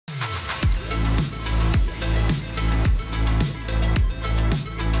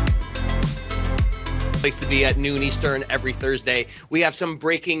place to be at noon Eastern every Thursday. We have some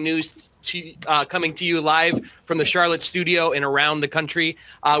breaking news coming to you live from the Charlotte studio and around the country.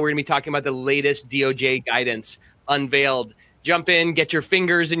 We're going to be talking about the latest DOJ guidance, Unveiled. Jump in, get your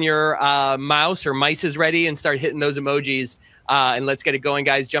fingers and your mouse or mices ready and start hitting those emojis. And let's get it going,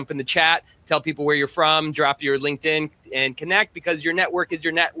 guys. Jump in the chat. Tell people where you're from. Drop your LinkedIn and connect, because your network is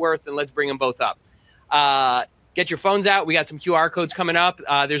your net worth, and let's bring them both up. Get your phones out. We got some QR codes coming up.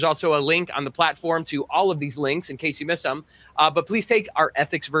 There's also a link on the platform to all of these links in case you miss them. But please take our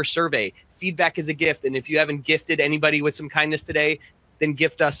Ethicsverse survey. Feedback is a gift. And if you haven't gifted anybody with some kindness today, then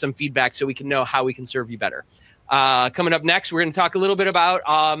gift us some feedback so we can know how we can serve you better. Coming up next, we're going to talk a little bit about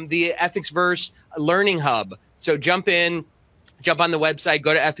the Ethicsverse Learning Hub. So jump in. Jump on the website,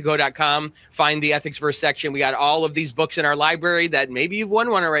 go to ethico.com, find the Ethicsverse section. We got all of these books in our library that maybe you've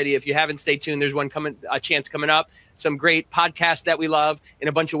won one already. If you haven't, stay tuned. There's one a chance coming up. Some great podcasts that we love, and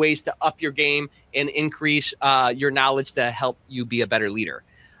a bunch of ways to up your game and increase your knowledge to help you be a better leader.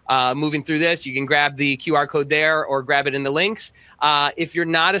 Moving through this, you can grab the QR code there or grab it in the links. If you're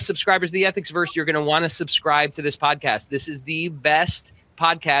not a subscriber to the Ethicsverse, you're going to want to subscribe to this podcast. This is the best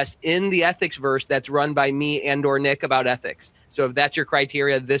podcast in the Ethicsverse that's run by me and or Nick about ethics. So if that's your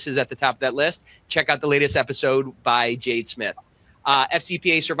criteria, this is at the top of that list. Check out the latest episode by Jade Smith.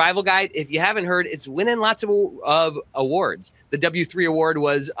 FCPA Survival Guide. If you haven't heard, it's winning lots of awards. The W3 award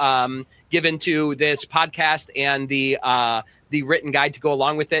was given to this podcast and the written guide to go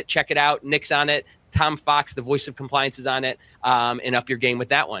along with it. Check it out. Nick's on it. Tom Fox, the voice of compliance, is on it. And up your game with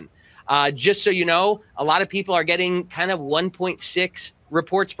that one. Just so you know, a lot of people are getting kind of 1.6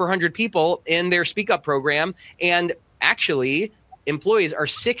 reports per 100 people in their Speak Up program. And actually, employees are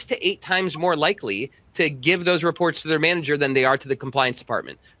 6 to 8 times more likely to give those reports to their manager than they are to the compliance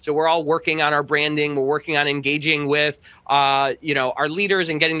department. So we're all working on our branding. We're working on engaging with, our leaders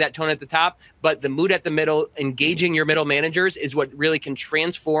and getting that tone at the top. But the mood at the middle, engaging your middle managers, is what really can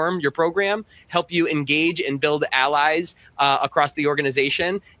transform your program, help you engage and build allies across the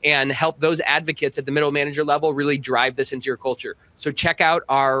organization, and help those advocates at the middle manager level really drive this into your culture. So check out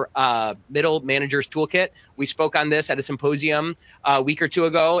our middle managers toolkit. We spoke on this at a symposium a week or two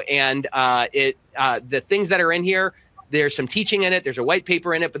ago, and the things that are in here, there's some teaching in it. There's a white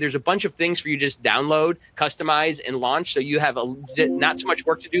paper in it, but there's a bunch of things for you to just download, customize, and launch. So you have not so much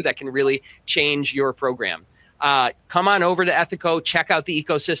work to do that can really change your program. Come on over to Ethico. Check out the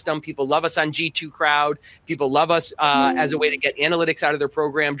ecosystem. People love us on G2 Crowd. People love us as a way to get analytics out of their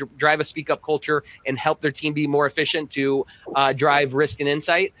program, drive a speak up culture, and help their team be more efficient to drive risk and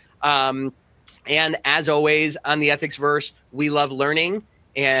insight. And as always, on the Ethicsverse, we love learning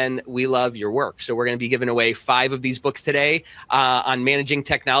and we love your work. So we're going to be giving away 5 of these books today on managing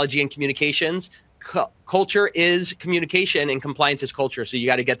technology and communications. Culture is communication and compliance is culture. So you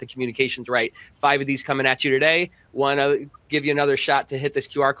got to get the communications right. 5 of these coming at you today. Want to give you another shot to hit this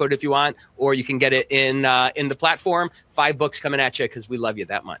QR code if you want, or you can get it in the platform. 5 books coming at you because we love you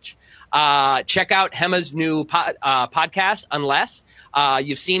that much. Check out Hema's new podcast, Unless.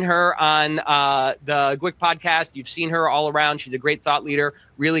 You've seen her on the GWIC podcast. You've seen her all around. She's a great thought leader,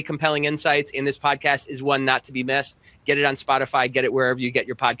 really compelling insights. And this podcast is one not to be missed. Get it on Spotify. Get it wherever you get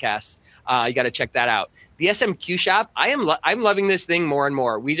your podcasts. You got to check that out. The SMQ shop, I'm loving this thing more and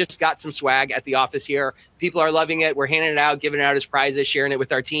more. We just got some swag at the office here. People are loving it. We're handing it out, giving it out as prizes, sharing it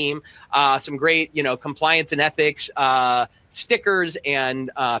with our team. Some great, compliance and ethics stickers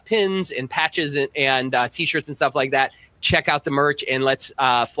and pins and patches and T-shirts and stuff like that. Check out the merch and let's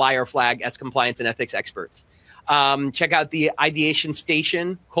fly our flag as compliance and ethics experts. Check out the Ideation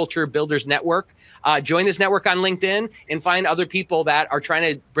Station Culture Builders Network. Join this network on LinkedIn and find other people that are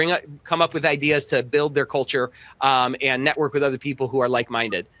trying to come up with ideas to build their culture and network with other people who are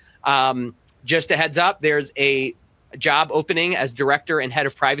like-minded. Just a heads up, there's a job opening as director and head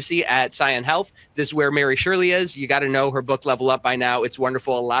of privacy at Scion Health. This is where Mary Shirley is. You got to know her book, Level Up, by now. It's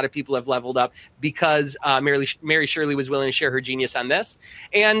wonderful. A lot of people have leveled up because Mary Shirley was willing to share her genius on this.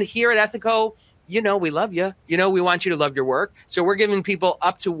 And here at Ethico, we love you. We want you to love your work. So we're giving people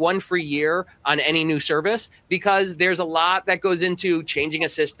up to 1 free year on any new service because there's a lot that goes into changing a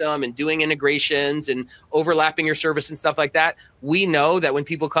system and doing integrations and overlapping your service and stuff like that. We know that when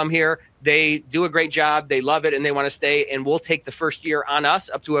people come here, they do a great job, they love it, and they want to stay. And we'll take the first year on us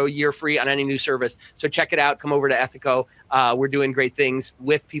up to a year free on any new service. So check it out. Come over to Ethico. We're doing great things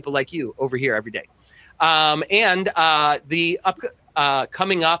with people like you over here every day.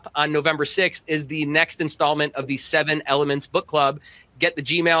 Coming up on November 6th is the next installment of the 7 Elements Book Club. get the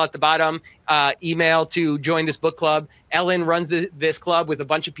Gmail at the bottom, email to join this book club. Ellen runs this club with a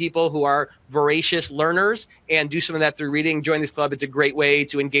bunch of people who are voracious learners and do some of that through reading. Join this club. It's a great way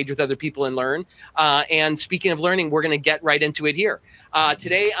to engage with other people and learn. And speaking of learning, we're going to get right into it here.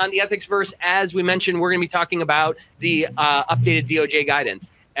 Today on the Ethicsverse, as we mentioned, we're going to be talking about the updated DOJ guidance.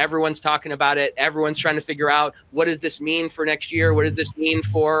 Everyone's talking about it. Everyone's trying to figure out, what does this mean for next year? What does this mean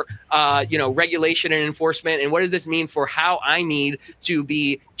for regulation and enforcement? And what does this mean for how I need to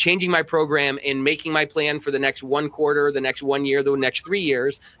be changing my program and making my plan for the next 1 quarter, the next 1 year, the next 3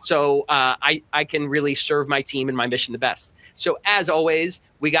 years, so I can really serve my team and my mission the best. So as always,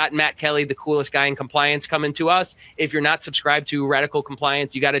 we got Matt Kelly, the coolest guy in compliance, coming to us. If you're not subscribed to Radical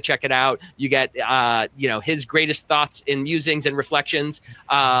Compliance, you got to check it out. You get his greatest thoughts and musings and reflections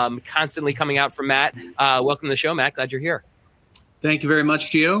constantly coming out from Matt. Welcome to the show, Matt. Glad you're here. Thank you very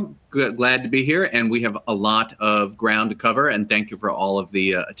much, Gio. Glad to be here. And we have a lot of ground to cover. And thank you for all of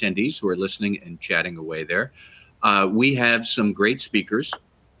the attendees who are listening and chatting away there. We have some great speakers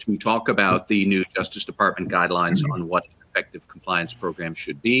to talk about the new Justice Department guidelines on what an effective compliance program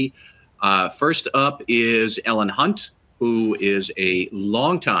should be. First up is Ellen Hunt, who is a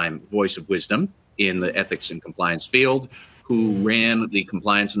longtime voice of wisdom in the ethics and compliance field, who ran the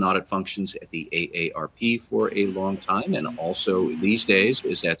compliance and audit functions at the AARP for a long time, and also these days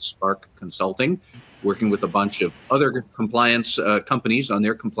is at Spark Consulting, working with a bunch of other compliance companies on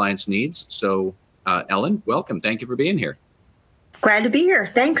their compliance needs. So, Ellen, welcome. Thank you for being here. Glad to be here.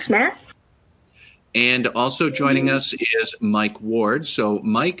 Thanks, Matt. And also joining us is Mike Ward. So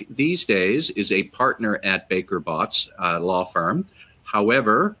Mike these days is a partner at Baker Botts law firm.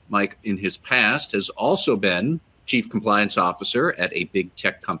 However, Mike in his past has also been Chief Compliance Officer at a big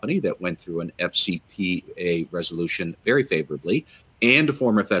tech company that went through an FCPA resolution very favorably, and a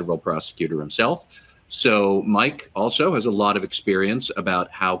former federal prosecutor himself. So Mike also has a lot of experience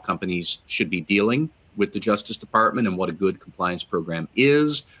about how companies should be dealing with the Justice Department and what a good compliance program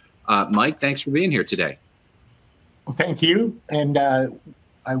is. Mike, thanks for being here today. Well, thank you. And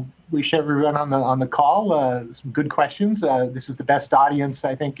I wish everyone on the call some good questions. This is the best audience,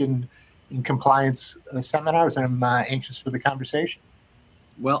 I think, in compliance seminars, and I'm anxious for the conversation.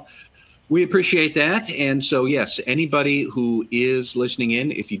 Well, we appreciate that. And so, yes, anybody who is listening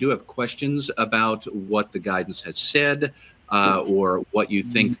in, if you do have questions about what the guidance has said or what you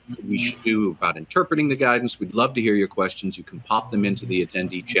think we should do about interpreting the guidance, we'd love to hear your questions. You can pop them into the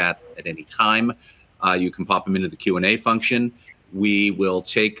attendee chat at any time. You can pop them into the Q&A function. We will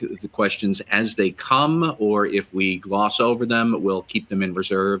take the questions as they come, or if we gloss over them, we'll keep them in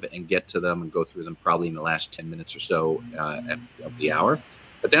reserve and get to them and go through them probably in the last 10 minutes or so of the hour.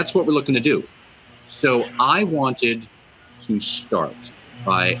 But that's what we're looking to do. So I wanted to start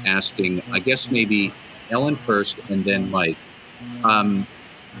by asking, I guess maybe Ellen first and then Mike,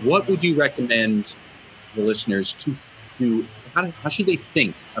 what would you recommend the listeners to do? How should they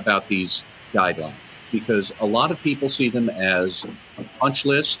think about these guidelines? Because a lot of people see them as a punch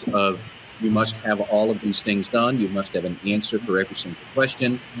list of, you must have all of these things done. You must have an answer for every single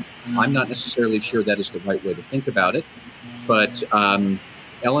question. I'm not necessarily sure that is the right way to think about it. But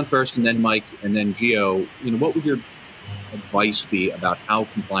Ellen first, and then Mike, and then Gio, what would your advice be about how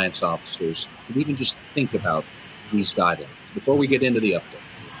compliance officers should even just think about these guidelines before we get into the updates?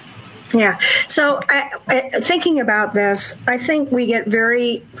 Yeah. So thinking about this, I think we get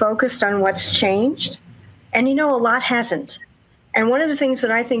very focused on what's changed. And, a lot hasn't. And one of the things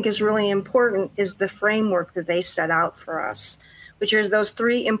that I think is really important is the framework that they set out for us, which are those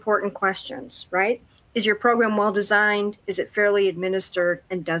 3 important questions, right? Is your program well designed? Is it fairly administered?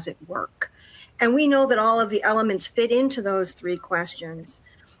 And does it work? And we know that all of the elements fit into those 3 questions.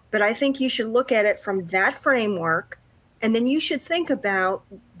 But I think you should look at it from that framework. And then you should think about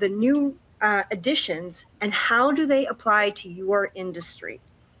the new additions and how do they apply to your industry?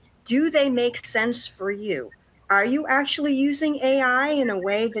 Do they make sense for you? Are you actually using AI in a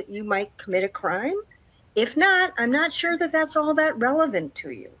way that you might commit a crime? If not, I'm not sure that that's all that relevant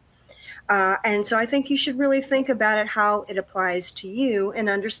to you. And so I think you should really think about it, how it applies to you, and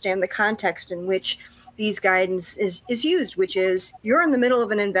understand the context in which these guidance is used, which is you're in the middle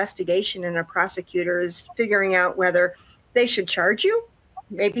of an investigation and a prosecutor is figuring out whether they should charge you,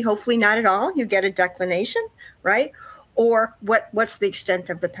 maybe hopefully not at all, you get a declination, right? Or what's the extent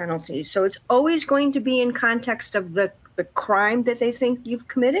of the penalty. So it's always going to be in context of the crime that they think you've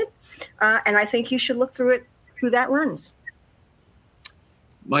committed. And I think you should look through it through that lens.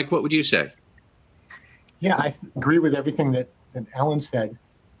 Mike, what would you say? Yeah, I agree with everything that Ellen said.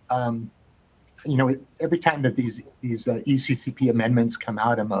 Every time that these ECCP amendments come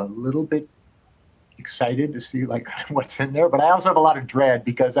out, I'm a little bit excited to see like what's in there, but I also have a lot of dread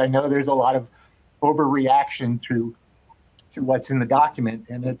because I know there's a lot of overreaction to what's in the document,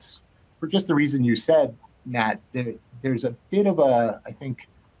 and it's for just the reason you said, Matt. There's a bit of a, I think,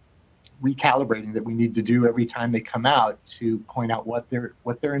 recalibrating that we need to do every time they come out to point out what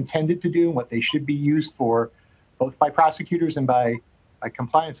they're intended to do and what they should be used for, both by prosecutors and by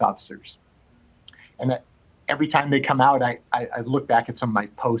compliance officers. And that every time they come out, I look back at some of my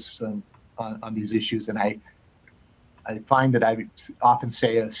posts on these issues, and I find that I often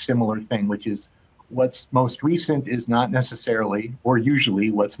say a similar thing, which is what's most recent is not necessarily or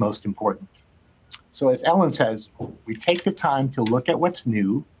usually what's most important. So as Ellen says, we take the time to look at what's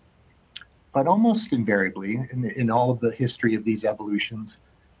new, but almost invariably in all of the history of these evolutions,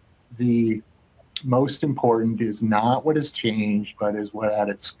 the most important is not what has changed, but is what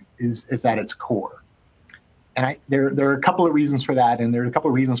is at its core. And there are a couple of reasons for that, and there are a couple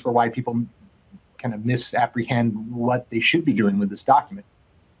of reasons for why people kind of misapprehend what they should be doing with this document.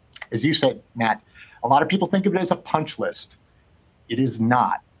 As you said, Matt, a lot of people think of it as a punch list. It is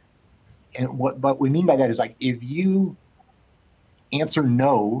not. And what we mean by that is, like, if you answer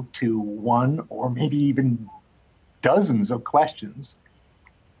no to one or maybe even dozens of questions,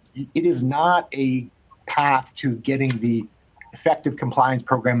 it is not a path to getting the effective compliance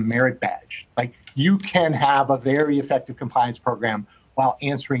program merit badge. Like, you can have a very effective compliance program while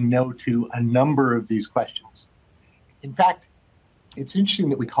answering no to a number of these questions. In fact, it's interesting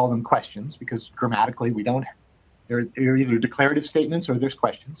that we call them questions because grammatically they're either declarative statements or there's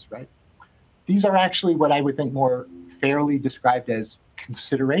questions, right? These are actually what I would think more fairly described as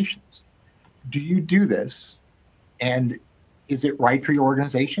considerations. Do you do this? And is it right for your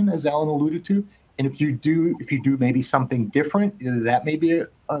organization, as Ellen alluded to? And if you do maybe something different, that may be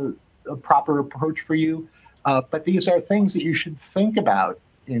a proper approach for you. But these are things that you should think about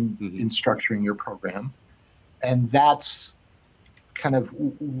in structuring your program. And that's kind of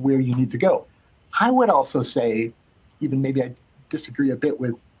where you need to go. I would also say, even maybe I disagree a bit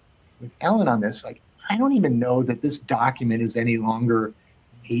with Ellen on this, like, I don't even know that this document is any longer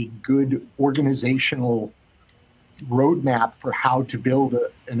a good organizational roadmap for how to build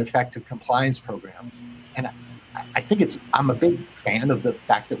an effective compliance program. And I think I'm a big fan of the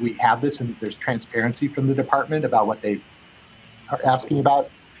fact that we have this and that there's transparency from the department about what they are asking about.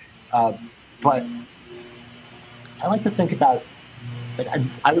 But I like to think about, like,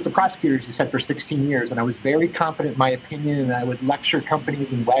 I was a prosecutor, as you said, for 16 years, and I was very confident in my opinion, and I would lecture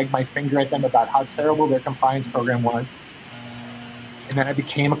companies and wag my finger at them about how terrible their compliance program was. And then I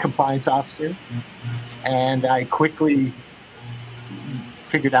became a compliance officer, and I quickly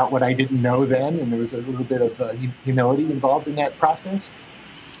figured out what I didn't know then, and there was a little bit of humility involved in that process.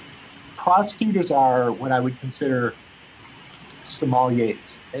 Prosecutors are what I would consider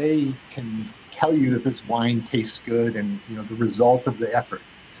sommeliers. They can tell you that this wine tastes good and, you know, the result of the effort.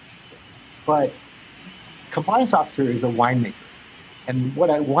 But compliance officer is a winemaker, and what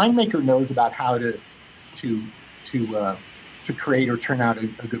a winemaker knows about how to create or turn out a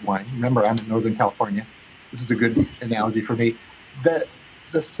good wine. Remember, I'm in Northern California. This is a good analogy for me.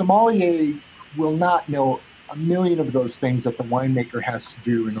 The sommelier will not know a million of those things that the winemaker has to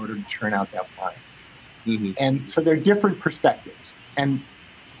do in order to turn out that wine. Mm-hmm. And so they're different perspectives. And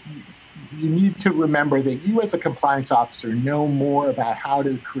you need to remember that you as a compliance officer know more about how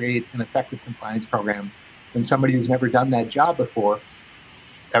to create an effective compliance program than somebody who's never done that job before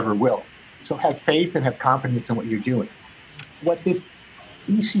ever will. So have faith and have confidence in what you're doing. What this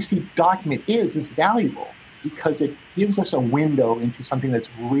ECC document is valuable because it gives us a window into something that's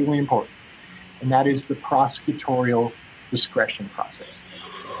really important, and that is the prosecutorial discretion process.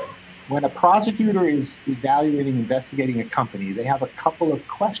 When a prosecutor is evaluating, investigating a company, they have a couple of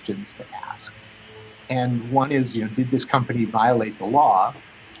questions to ask. And one is, did this company violate the law?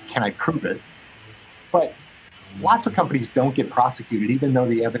 Can I prove it? But lots of companies don't get prosecuted, even though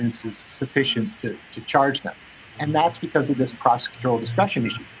the evidence is sufficient to charge them. And that's because of this prosecutorial discretion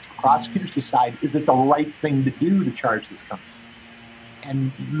issue. Prosecutors decide, is it the right thing to do to charge this company?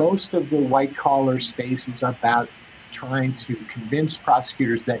 And most of the white-collar space is about trying to convince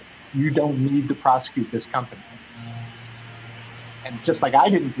prosecutors that you don't need to prosecute this company. And just like I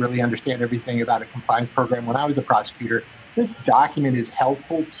didn't really understand everything about a compliance program when I was a prosecutor, this document is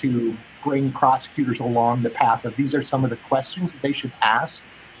helpful to bring prosecutors along the path of these are some of the questions that they should ask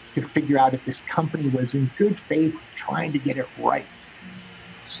to figure out if this company was in good faith trying to get it right.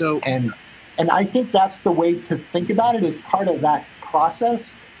 So, and I think that's the way to think about it as part of that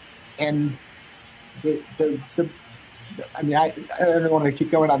process. And I don't want to keep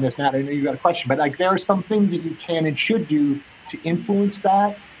going on this, Matt. I know you got a question, but like there are some things that you can and should do to influence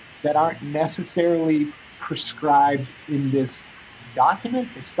that. that aren't necessarily prescribed in this document.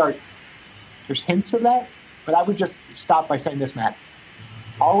 There's hints of that, but I would just stop by saying this, Matt.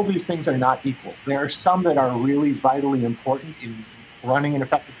 All of these things are not equal. There are some that are really vitally important in running an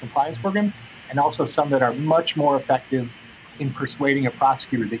effective compliance program, and also some that are much more effective in persuading a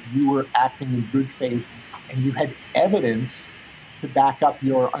prosecutor that you were acting in good faith and you had evidence to back up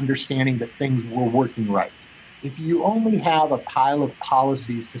your understanding that things were working right. If you only have a pile of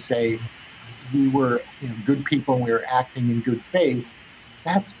policies to say we were good people and we were acting in good faith,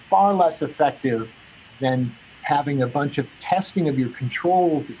 that's far less effective than having a bunch of testing of your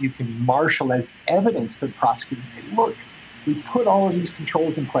controls that you can marshal as evidence to the prosecutor and say, look, we put all of these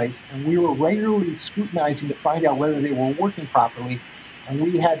controls in place and we were regularly scrutinizing to find out whether they were working properly, and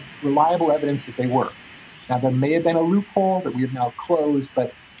we had reliable evidence that they were. Now, there may have been a loophole that we have now closed,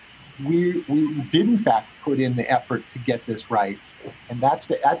 but we did in fact put in the effort to get this right, and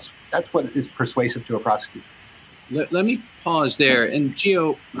that's what is persuasive to a prosecutor. Let me pause there. And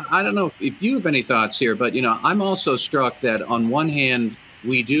Gio, I don't know if you have any thoughts here, but I'm also struck that on one hand,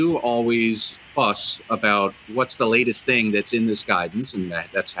 we do always fuss about what's the latest thing that's in this guidance, and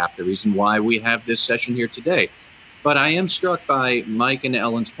that's half the reason why we have this session here today. But I am struck by Mike and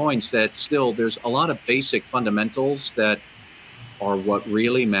Ellen's points that still there's a lot of basic fundamentals that are what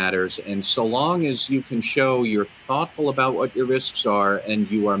really matters. And so long as you can show you're thoughtful about what your risks are and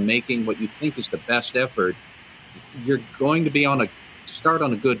you are making what you think is the best effort, you're going to be start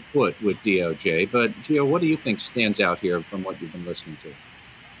on a good foot with DOJ. But Gio, what do you think stands out here from what you've been listening to?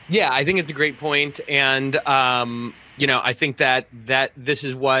 Yeah, I think it's a great point. And, I think that this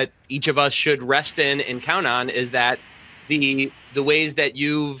is what each of us should rest in and count on, is that the ways that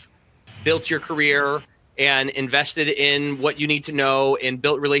you've built your career and invested in what you need to know and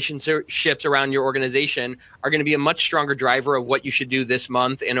built relationships around your organization are going to be a much stronger driver of what you should do this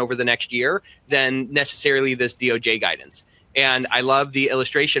month and over the next year than necessarily this DOJ guidance. And I love the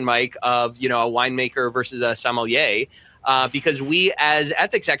illustration, Mike, of, a winemaker versus a sommelier, because we as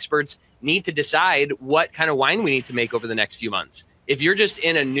ethics experts need to decide what kind of wine we need to make over the next few months. If you're just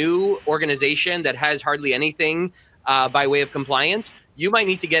in a new organization that has hardly anything by way of compliance, you might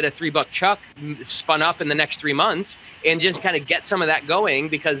need to get a $3 chuck spun up in the next 3 months and just kind of get some of that going,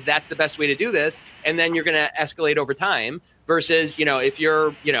 because that's the best way to do this. And then you're going to escalate over time versus, if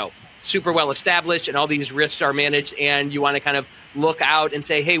you're, super well established and all these risks are managed and you want to kind of look out and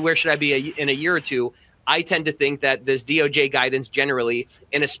say, hey, where should I be in a year or two? I tend to think that this DOJ guidance generally,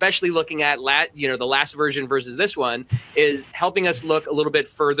 and especially looking at the last version versus this one, is helping us look a little bit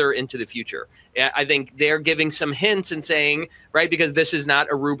further into the future. I think they're giving some hints and saying, right, because this is not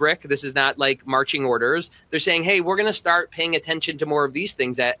a rubric, this is not like marching orders. They're saying, hey, we're going to start paying attention to more of these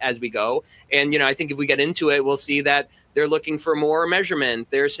things as we go. And, I think if we get into it, we'll see that they're looking for more measurement.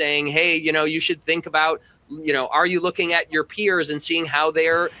 They're saying, hey, you should think about, are you looking at your peers and seeing how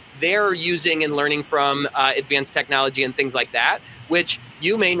they're using and learning from advanced technology and things like that, which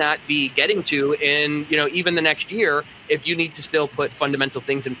you may not be getting to in, even the next year if you need to still put fundamental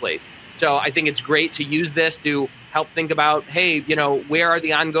things in place. So I think it's great to use this to help think about, hey, where are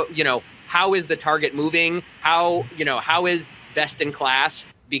the ongoing, how is the target moving? How is best in class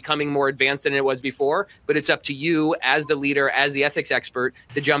becoming more advanced than it was before? But it's up to you as the leader, as the ethics expert,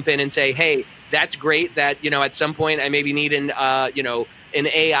 to jump in and say, hey, that's great that, at some point I maybe need an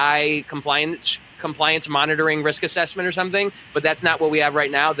AI compliance monitoring risk assessment or something, but that's not what we have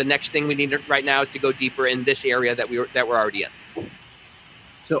right now. The next thing we need right now is to go deeper in this area that we're already in.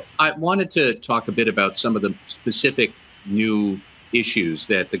 So I wanted to talk a bit about some of the specific new issues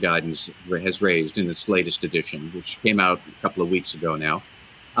that the guidance has raised in this latest edition, which came out a couple of weeks ago now.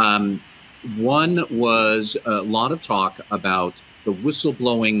 One was a lot of talk about the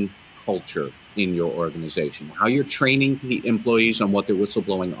whistleblowing culture in your organization, how you're training the employees on what their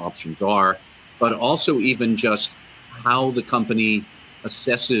whistleblowing options are, but also even just how the company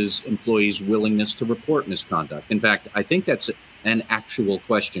assesses employees' willingness to report misconduct. In fact, I think that's an actual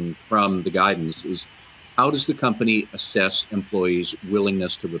question from the guidance, is how does the company assess employees'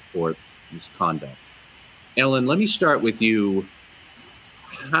 willingness to report misconduct? Ellen, let me start with you.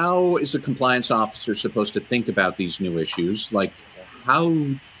 How is a compliance officer supposed to think about these new issues? Like, how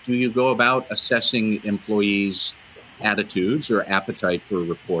do you go about assessing employees' attitudes or appetite for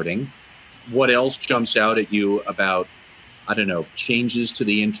reporting? What else jumps out at you about, changes to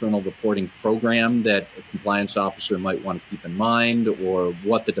the internal reporting program that a compliance officer might want to keep in mind, or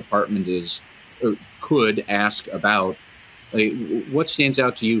what the department is or could ask about? What stands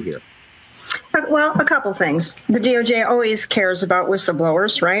out to you here? Well, a couple things. The DOJ always cares about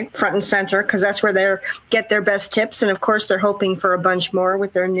whistleblowers, right? Front and center, because that's where they get their best tips. And of course, they're hoping for a bunch more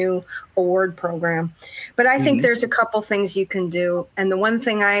with their new award program. But I think there's a couple things you can do. And the one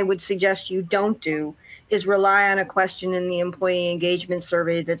thing I would suggest you don't do is rely on a question in the employee engagement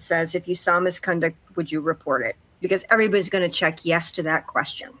survey that says, if you saw misconduct, would you report it? Because everybody's going to check yes to that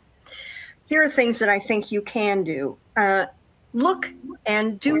question. Here are things that I think you can do. Look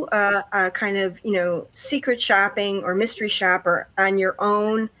and do a kind of, secret shopping or mystery shopper on your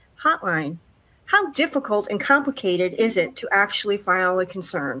own hotline. How difficult and complicated is it to actually file a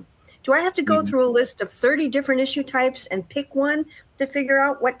concern? Do I have to go through a list of 30 different issue types and pick one to figure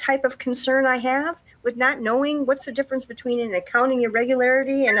out what type of concern I have with not knowing what's the difference between an accounting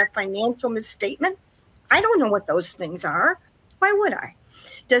irregularity and a financial misstatement? I don't know what those things are. Why would I?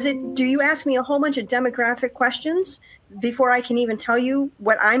 Do you ask me a whole bunch of demographic questions before I can even tell you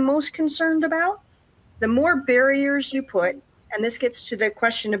what I'm most concerned about? The more barriers you put, and this gets to the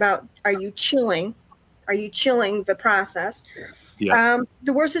question about, are you chilling the process? The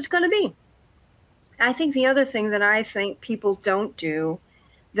worse it's going to be. I think the other thing that I think people don't do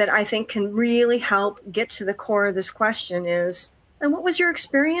that I think can really help get to the core of this question is, and what was your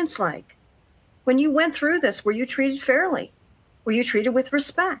experience like? When you went through this, were you treated fairly? Were you treated with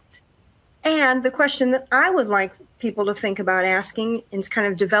respect? And the question that I would like people to think about asking is kind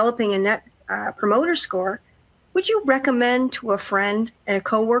of developing a net promoter score. Would you recommend to a friend and a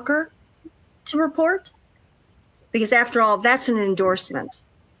coworker to report? Because after all, that's an endorsement.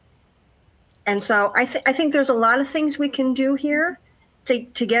 And so I think there's a lot of things we can do here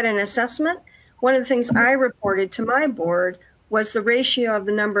to get an assessment. One of the things I reported to my board was the ratio of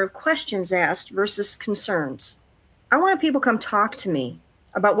the number of questions asked versus concerns. I want people to come talk to me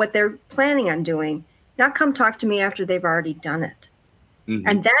about what they're planning on doing, not come talk to me after they've already done it.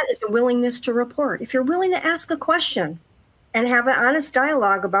 And that is a willingness to report. If you're willing to ask a question and have an honest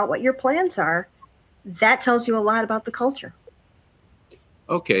dialogue about what your plans are, that tells you a lot about the culture.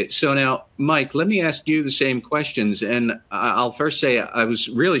 Okay, so now, Mike, let me ask you the same questions. And I'll first say I was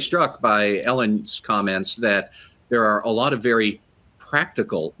really struck by Ellen's comments that there are a lot of very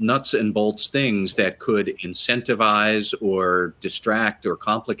practical nuts and bolts things that could incentivize or distract or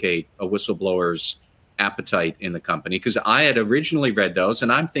complicate a whistleblower's appetite in the company. Because I had originally read those,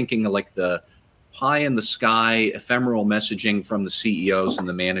 and I'm thinking like the pie in the sky ephemeral messaging from the CEOs and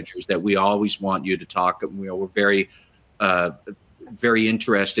the managers that we always want you to talk. We're very, very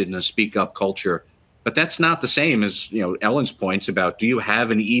interested in a speak up culture. But that's not the same as, Ellen's points about, do you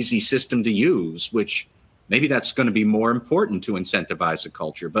have an easy system to use, which maybe that's going to be more important to incentivize the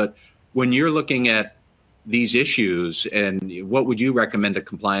culture. But when you're looking at these issues, and what would you recommend a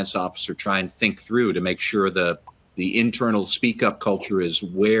compliance officer try and think through to make sure the internal speak up culture is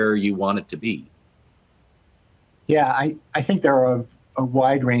where you want it to be? Yeah, I think there are a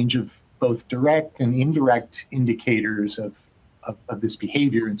wide range of both direct and indirect indicators of this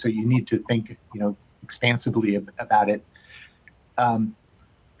behavior. And so you need to think, expansively about it. And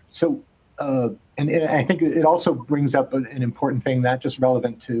I think it also brings up an important thing, not just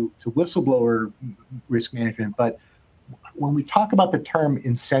relevant to whistleblower risk management, but when we talk about the term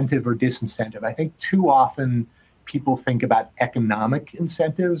incentive or disincentive, I think too often people think about economic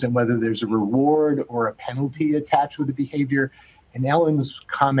incentives and whether there's a reward or a penalty attached with the behavior. And Ellen's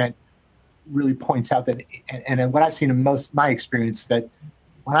comment really points out that, and what I've seen in my experience, that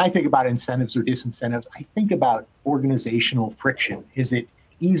when I think about incentives or disincentives, I think about organizational friction. Is it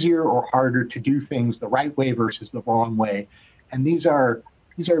easier or harder to do things the right way versus the wrong way? And these are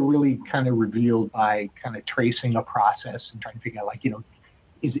really kind of revealed by kind of tracing a process and trying to figure out,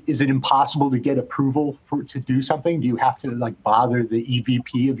 is it impossible to get approval to do something? Do you have to bother the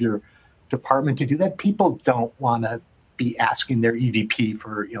EVP of your department to do that? People don't want to be asking their EVP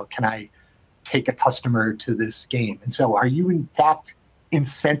for, can I take a customer to this game? And so are you in fact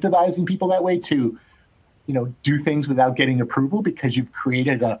incentivizing people that way to do things without getting approval because you've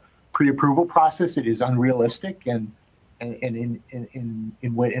created a pre-approval process that is unrealistic and in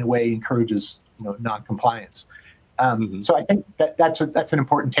a way encourages non-compliance. So I think that's an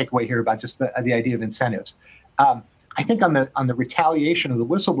important takeaway here about just the idea of incentives. I think on the retaliation of the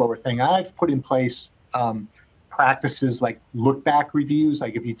whistleblower thing, I've put in place practices like look back reviews.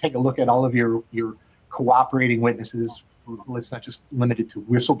 Like if you take a look at all of your cooperating witnesses, it's not just limited to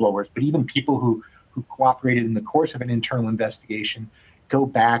whistleblowers, but even people who cooperated in the course of an internal investigation, go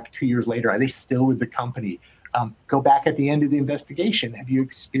back 2 years later. Are they still with the company? Go back at the end of the investigation. Have you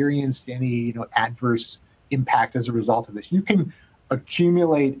experienced any adverse impact as a result of this? You can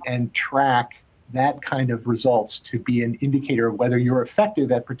accumulate and track that kind of results to be an indicator of whether you're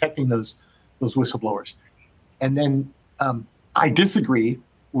effective at protecting those those whistleblowers. And then I disagree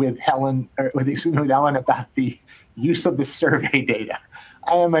with Ellen about the use of the survey data.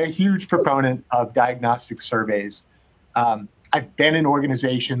 I am a huge proponent of diagnostic surveys. I've been in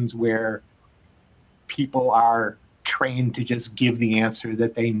organizations where people are trained to just give the answer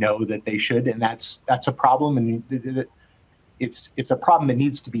that they know that they should, and that's a problem, and it's a problem that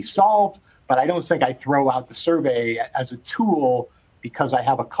needs to be solved. But I don't think I throw out the survey as a tool because I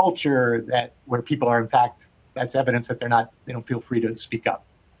have a culture where people are, in fact, that's evidence that they don't feel free to speak up.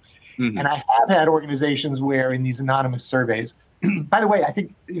 Mm-hmm. And I have had organizations where in these anonymous surveys, by the way, I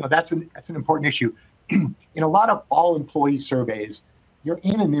think that's an important issue. In a lot of all employee surveys, your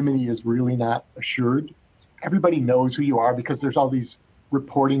anonymity is really not assured. Everybody knows who you are because there's all these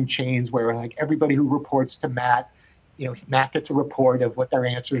reporting chains where like everybody who reports to Matt, Matt gets a report of what their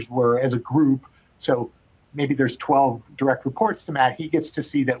answers were as a group. So maybe there's 12 direct reports to Matt. He gets to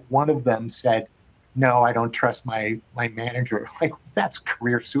see that one of them said, no, I don't trust my manager. Like, that's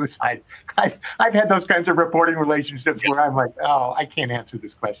career suicide. I've had those kinds of reporting relationships where I'm like, oh, I can't answer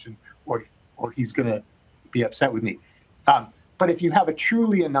this question, or he's going to be upset with me. But if you have a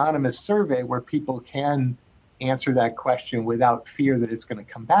truly anonymous survey where people can answer that question without fear that it's going to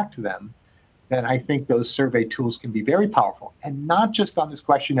come back to them, then I think those survey tools can be very powerful. And not just on this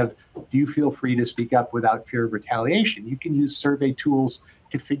question of, do you feel free to speak up without fear of retaliation? You can use survey tools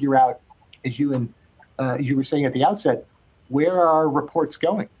to figure out, as you were saying at the outset, where are reports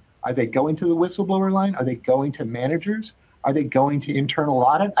going? Are they going to the whistleblower line? Are they going to managers? Are they going to internal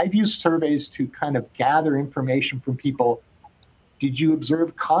audit? I've used surveys to kind of gather information from people. Did you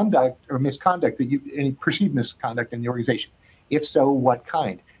observe conduct or misconduct, any perceived misconduct in the organization? If so, what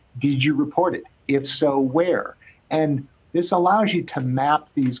kind? Did you report it? If so, where? And this allows you to map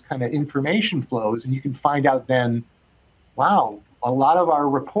these kind of information flows, and you can find out then, wow, a lot of our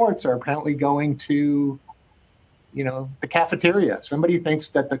reports are apparently going to, the cafeteria. Somebody thinks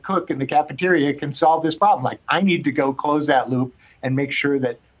that the cook in the cafeteria can solve this problem. Like, I need to go close that loop and make sure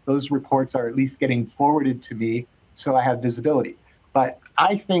that those reports are at least getting forwarded to me so I have visibility. But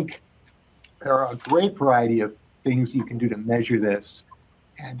I think there are a great variety of things you can do to measure this.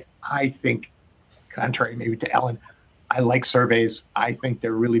 And I think, contrary maybe to Ellen, I like surveys. I think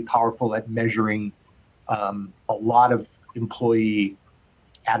they're really powerful at measuring a lot of employee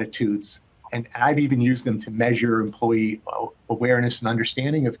attitudes. And I've even used them to measure employee awareness and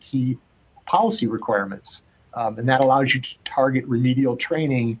understanding of key policy requirements. And that allows you to target remedial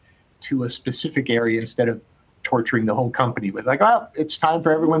training to a specific area instead of torturing the whole company with like, oh, it's time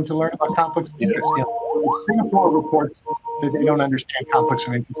for everyone to learn about conflicts of interest. Singapore reports that they don't understand conflicts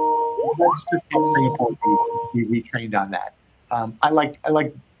of interest. Let's just get Singapore be retrained on that. I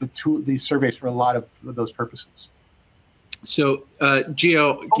like these surveys for a lot of those purposes. So,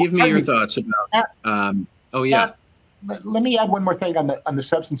 Gio, give me your thoughts about. Let me add one more thing on the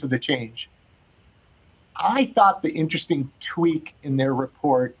substance of the change. I thought the interesting tweak in their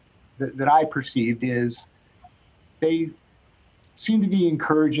report that I perceived is they seem to be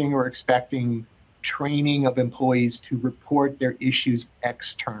encouraging or expecting training of employees to report their issues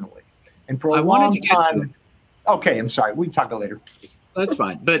externally. And for a long time. Okay, I'm sorry. We can talk about it later. That's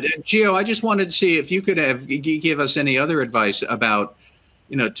fine. But Gio, I just wanted to see if you could give us any other advice about,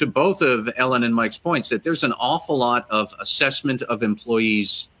 to both of Ellen and Mike's points, that there's an awful lot of assessment of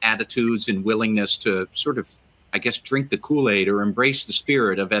employees' attitudes and willingness to sort of, I guess, drink the Kool-Aid or embrace the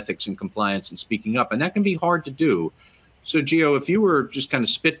spirit of ethics and compliance and speaking up. And that can be hard to do. So, Gio, if you were just kind of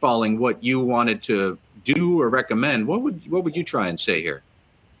spitballing what you wanted to do or recommend, what would you try and say here?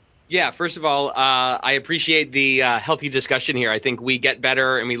 Yeah, first of all, I appreciate the healthy discussion here. I think we get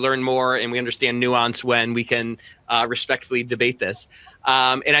better and we learn more and we understand nuance when we can respectfully debate this.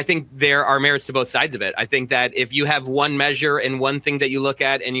 And I think there are merits to both sides of it. I think that if you have one measure and one thing that you look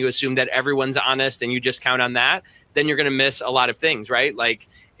at and you assume that everyone's honest and you just count on that, then you're going to miss a lot of things, right? Like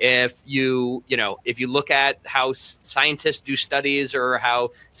if you look at how scientists do studies or how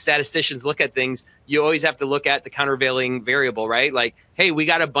statisticians look at things, you always have to look at the countervailing variable, right? Like, hey, we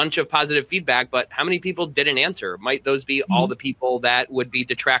got a bunch of positive feedback, but how many people didn't answer? Might those be all the people that would be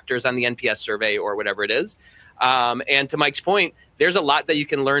detractors on the NPS survey or whatever it is? And to Mike's point, there's a lot that you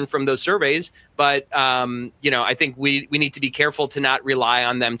can learn from those surveys, but I think we need to be careful to not rely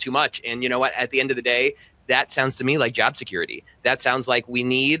on them too much. And you know what? At the end of the day, that sounds to me like job security. That sounds like we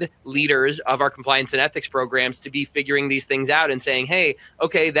need leaders of our compliance and ethics programs to be figuring these things out and saying, hey,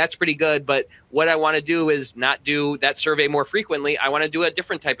 okay, that's pretty good, but what I want to do is not do that survey more frequently. I want to do a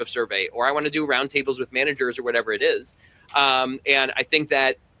different type of survey, or I want to do roundtables with managers or whatever it is. And I think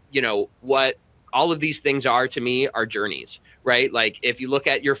that, what all of these things are to me are journeys, right? Like if you look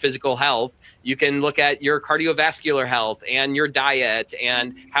at your physical health, you can look at your cardiovascular health and your diet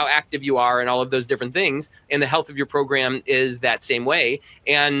and how active you are and all of those different things. And the health of your program is that same way.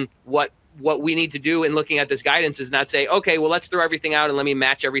 And what we need to do in looking at this guidance is not say, okay, well, let's throw everything out and let me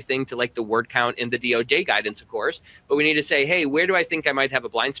match everything to like the word count in the DOJ guidance, of course. But we need to say, hey, where do I think I might have a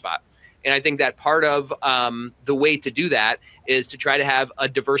blind spot? And I think that part of the way to do that is to try to have a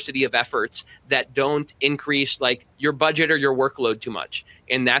diversity of efforts that don't increase like your budget or your workload too much.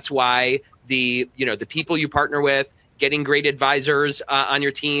 And that's why the people you partner with, getting great advisors on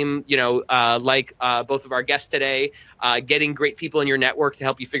your team, like both of our guests today, getting great people in your network to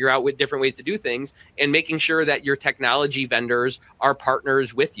help you figure out what different ways to do things, and making sure that your technology vendors are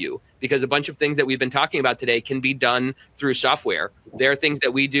partners with you, because a bunch of things that we've been talking about today can be done through software. There are things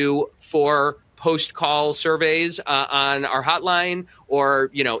that we do for post-call surveys on our hotline,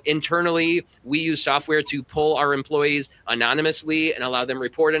 or internally we use software to pull our employees anonymously and allow them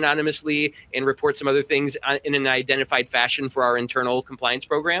report anonymously and report some other things in an identified fashion for our internal compliance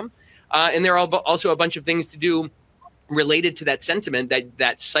program. And there are also a bunch of things to do related to that sentiment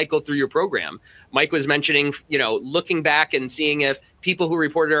that cycle through your program. Mike was mentioning, looking back and seeing if people who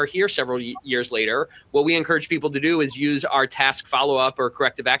reported are here several years later. What we encourage people to do is use our task follow-up or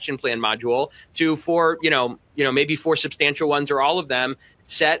corrective action plan module to, for maybe for substantial ones or all of them,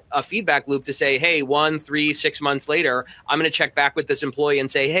 set a feedback loop to say, hey, 1, 3, 6 months later, I'm going to check back with this employee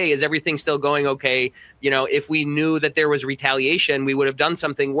and say, hey, is everything still going okay? If we knew that there was retaliation, we would have done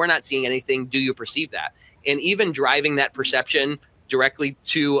something. We're not seeing anything. Do you perceive that? And even driving that perception directly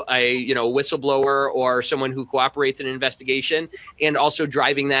to a whistleblower or someone who cooperates in an investigation, and also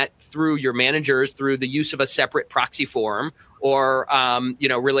driving that through your managers through the use of a separate proxy form, or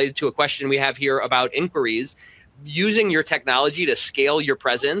related to a question we have here about inquiries. Using your technology to scale your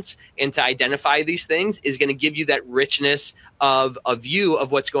presence and to identify these things is going to give you that richness of a view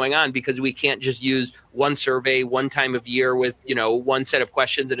of what's going on, because we can't just use one survey one time of year with one set of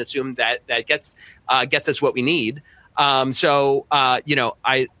questions and assume that gets us what we need. So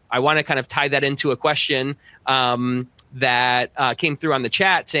I want to kind of tie that into a question that came through on the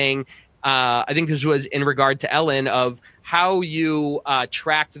chat saying, I think this was in regard to Ellen, of how you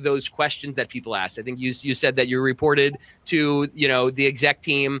tracked those questions that people asked. I think you said that you reported to the exec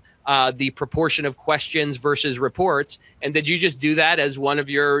team the proportion of questions versus reports, and did you just do that as one of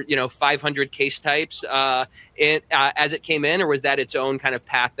your 500 case types as it came in, or was that its own kind of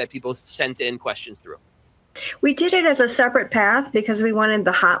path that people sent in questions through? We did it as a separate path because we wanted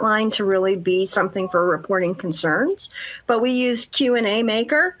the hotline to really be something for reporting concerns, but we used Q&A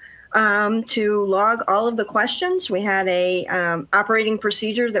Maker to log all of the questions. We had a operating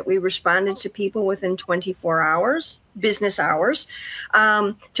procedure that we responded to people within 24 hours, business hours,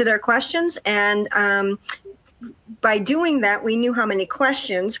 to their questions. And by doing that, we knew how many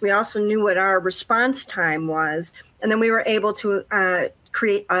questions. We also knew what our response time was. And then we were able to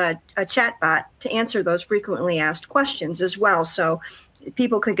create a chat bot to answer those frequently asked questions as well. So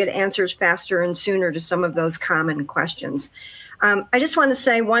people could get answers faster and sooner to some of those common questions. I just want to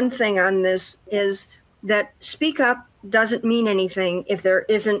say one thing on this is that speak up doesn't mean anything if there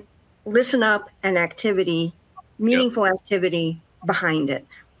isn't listen up and activity, meaningful activity behind it,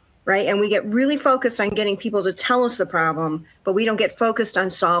 right? And we get really focused on getting people to tell us the problem, but we don't get focused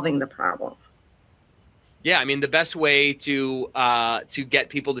on solving the problem. Yeah, I mean, the best way to get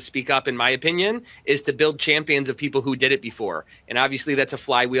people to speak up, in my opinion, is to build champions of people who did it before. And obviously, that's a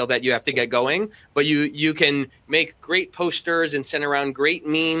flywheel that you have to get going. But you can make great posters and send around great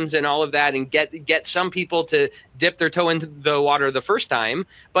memes and all of that, and get some people to dip their toe into the water the first time.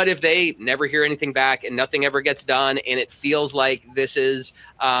 But if they never hear anything back and nothing ever gets done, and it feels like this is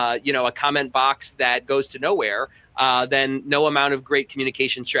a comment box that goes to nowhere, then no amount of great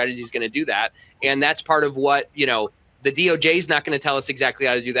communication strategy is going to do that. And that's part of what, the DOJ is not going to tell us exactly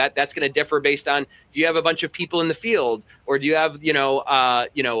how to do that. That's going to differ based on, do you have a bunch of people in the field, or do you have,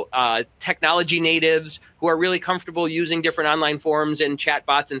 technology natives who are really comfortable using different online forums and chat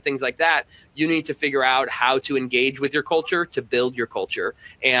bots and things like that? You need to figure out how to engage with your culture to build your culture.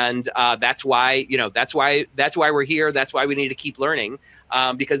 And that's why we're here. That's why we need to keep learning,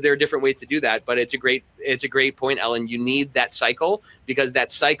 because there are different ways to do that. But it's a great point, Ellen. You need that cycle, because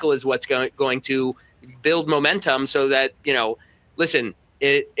that cycle is what's going to build momentum, so that, listen,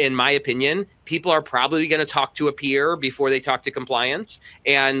 in my opinion, people are probably going to talk to a peer before they talk to compliance.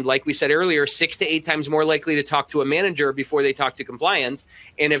 And like we said earlier, 6 to 8 times more likely to talk to a manager before they talk to compliance.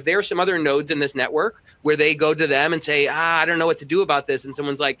 And if there are some other nodes in this network where they go to them and say, I don't know what to do about this, and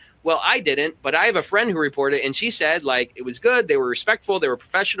someone's like, well, I didn't, but I have a friend who reported, and she said, like, it was good, they were respectful, they were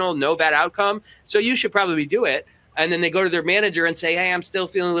professional, no bad outcome, so you should probably do it. And then they go to their manager and say, hey, I'm still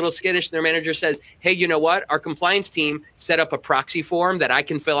feeling a little skittish. And their manager says, hey, you know what? Our compliance team set up a proxy form that I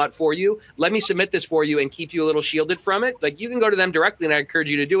can fill out for you. Let me submit this for you and keep you a little shielded from it. Like, you can go to them directly, and I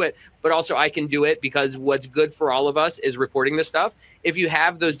encourage you to do it. But also I can do it, because what's good for all of us is reporting this stuff. If you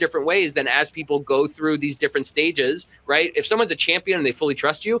have those different ways, then as people go through these different stages, right? If someone's a champion and they fully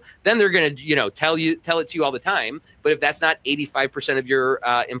trust you, then they're going to, tell it to you all the time. But if that's not 85% of your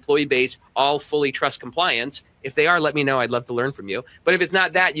employee base all fully trust compliance, if they are, let me know. I'd love to learn from you. But if it's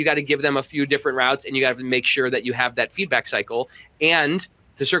not that, you got to give them a few different routes, and you got to make sure that you have that feedback cycle. And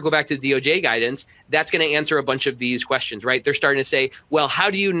to circle back to the DOJ guidance, that's going to answer a bunch of these questions, right? They're starting to say, well,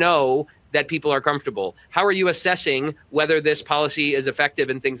 how do you know that people are comfortable? How are you assessing whether this policy is effective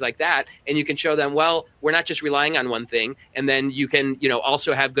and things like that? And you can show them, well, we're not just relying on one thing. And then you can,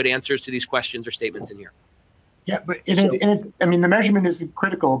 also have good answers to these questions or statements in here. Yeah, but the measurement is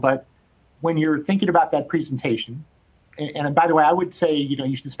critical, but when you're thinking about that presentation, and by the way, I would say,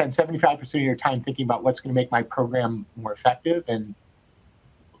 you should spend 75% of your time thinking about what's going to make my program more effective, and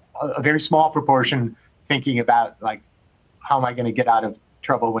a very small proportion thinking about, like, how am I going to get out of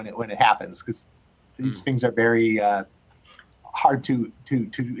trouble when it happens, because these things are very hard to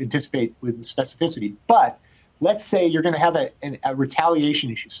anticipate with specificity. But let's say you're going to have a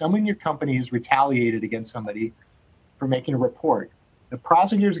retaliation issue. Someone in your company has retaliated against somebody for making a report. The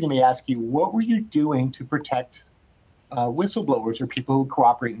prosecutor is going to ask you, what were you doing to protect whistleblowers or people who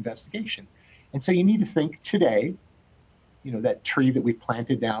cooperate in investigation? And so you need to think today, that tree that we've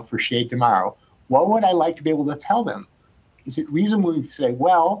planted now for shade tomorrow, what would I like to be able to tell them? Is it reasonable to say,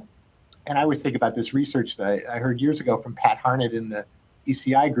 well, and I always think about this research that I heard years ago from Pat Harnett in the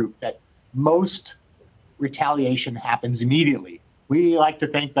ECI group, that most retaliation happens immediately. We like to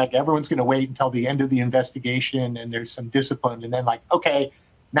think like everyone's going to wait until the end of the investigation and there's some discipline, and then like, okay,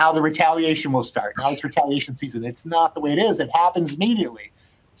 now the retaliation will start. Now it's retaliation season. It's not the way it is. It happens immediately.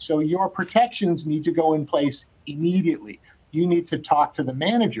 So your protections need to go in place immediately. You need to talk to the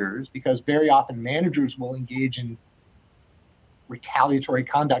managers, because very often managers will engage in retaliatory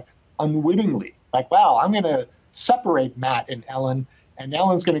conduct unwittingly. Like, well, I'm going to separate Matt and Ellen, and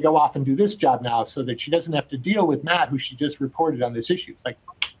Ellen's going to go off and do this job now so that she doesn't have to deal with Matt, who she just reported on this issue. It's like,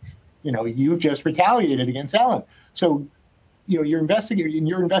 you've just retaliated against Ellen. So, your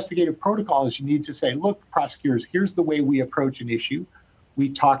investigative protocols, you need to say, look, prosecutors, here's the way we approach an issue. We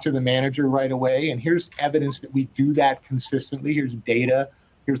talk to the manager right away, and here's evidence that we do that consistently. Here's data.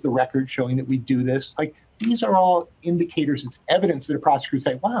 Here's the record showing that we do this. Like, these are all indicators. It's evidence that a prosecutor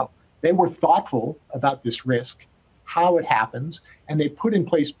say, wow, they were thoughtful about this risk, how it happens, and they put in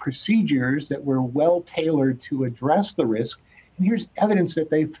place procedures that were well tailored to address the risk. And here's evidence that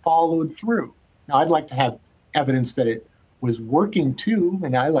they followed through. Now, I'd like to have evidence that it was working too,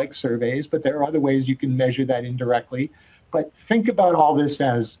 and I like surveys, but there are other ways you can measure that indirectly. But think about all this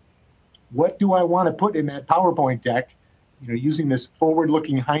as, what do I want to put in that PowerPoint deck, using this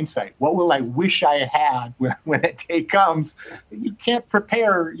forward-looking hindsight? What will I wish I had when that day comes? You can't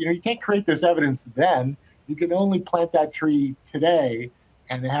prepare, you can't create this evidence then. You can only plant that tree today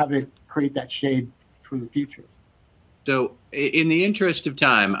and have it create that shade for the future. So in the interest of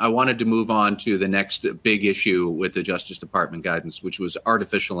time, I wanted to move on to the next big issue with the Justice Department guidance, which was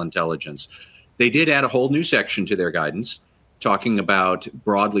artificial intelligence. They did add a whole new section to their guidance, talking about,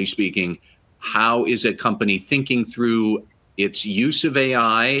 broadly speaking, how is a company thinking through its use of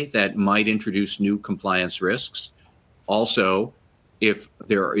AI that might introduce new compliance risks. Also, if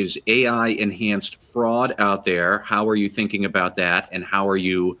there is AI-enhanced fraud out there, how are you thinking about that? And how are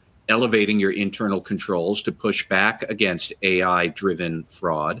you elevating your internal controls to push back against AI-driven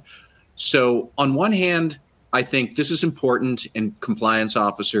fraud? So on one hand, I think this is important, and compliance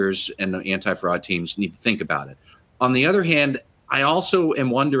officers and anti-fraud teams need to think about it. On the other hand, I also am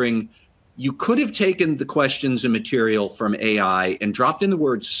wondering, you could have taken the questions and material from AI and dropped in the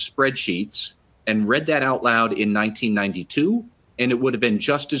words spreadsheets and read that out loud in 1992, and it would have been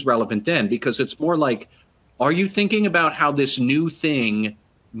just as relevant then, because it's more like, are you thinking about how this new thing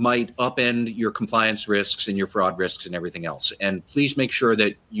might upend your compliance risks and your fraud risks and everything else? And please make sure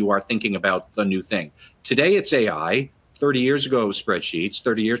that you are thinking about the new thing. Today it's AI. 30 years ago it was spreadsheets.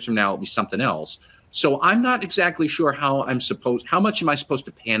 30 years from now it'll be something else. So I'm not exactly sure how much am I supposed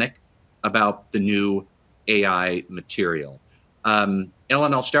to panic about the new AI material?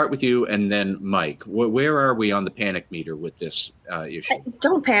 Ellen, I'll start with you, and then Mike. Where are we on the panic meter with this issue?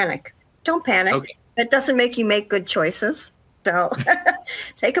 Don't panic. Don't panic. Okay. That doesn't make you make good choices. So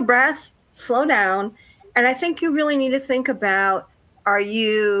take a breath, slow down. And I think you really need to think about, are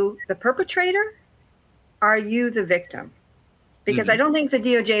you the perpetrator? Are you the victim? Because I don't think the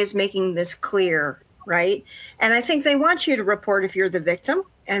DOJ is making this clear right? And I think they want you to report if you're the victim,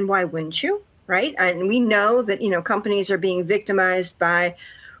 and why wouldn't you, right? And we know that, companies are being victimized by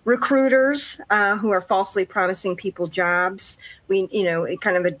recruiters who are falsely promising people jobs. We,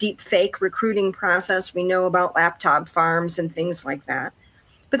 kind of a deep fake recruiting process. We know about laptop farms and things like that.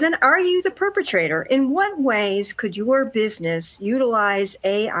 But then are you the perpetrator? In what ways could your business utilize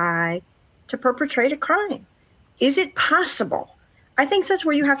AI to perpetrate a crime? Is it possible? I think that's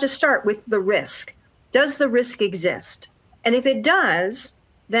where you have to start with the risk. Does the risk exist? And if it does,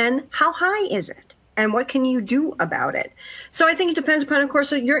 then how high is it? And what can you do about it? So I think it depends upon, of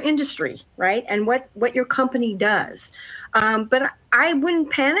course, your industry, right? And what your company does. But I wouldn't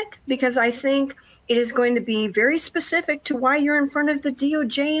panic, because I think it is going to be very specific to why you're in front of the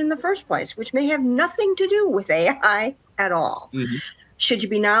DOJ in the first place, which may have nothing to do with AI at all. Mm-hmm. Should you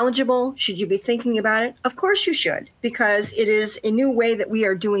be knowledgeable? Should you be thinking about it? Of course you should, because it is a new way that we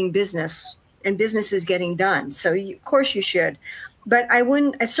are doing business, and business is getting done. So of course you should. But I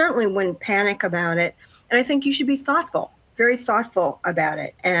certainly wouldn't panic about it. And I think you should be thoughtful, very thoughtful about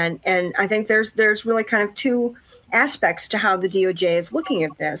it. And I think there's really kind of two aspects to how the DOJ is looking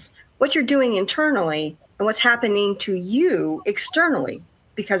at this: what you're doing internally and what's happening to you externally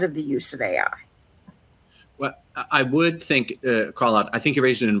because of the use of AI. Well, I would think, Carlotte, I think you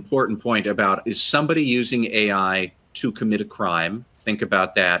raised an important point about, is somebody using AI to commit a crime? Think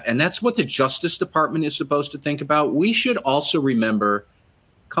about that. And that's what the Justice Department is supposed to think about. We should also remember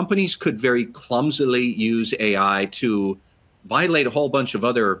companies could very clumsily use AI to violate a whole bunch of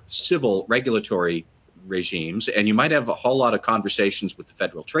other civil regulatory regimes. And you might have a whole lot of conversations with the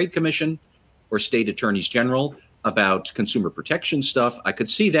Federal Trade Commission or state attorneys general about consumer protection stuff. I could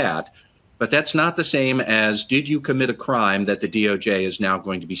see that. But that's not the same as, did you commit a crime that the DOJ is now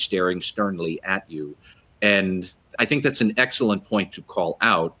going to be staring sternly at you? And I think that's an excellent point to call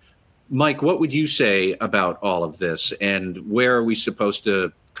out. Mike, what would you say about all of this? And where are we supposed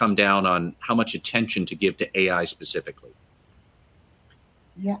to come down on how much attention to give to AI specifically?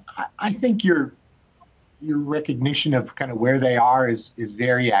 Yeah, I think your recognition of kind of where they are is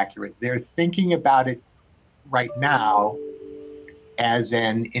very accurate. They're thinking about it right now as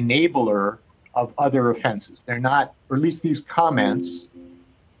an enabler of other offenses. They're not, or at least these comments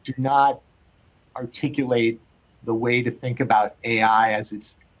do not articulate the way to think about AI as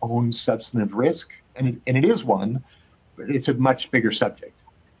its own substantive risk, and it is one, but it's a much bigger subject.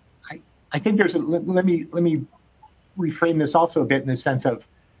 I think there's let me reframe this also a bit in the sense of,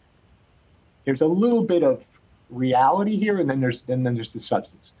 there's a little bit of reality here, and then there's the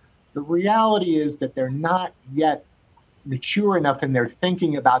substance. The reality is that they're not yet mature enough in their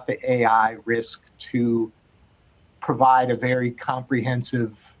thinking about the AI risk to provide a very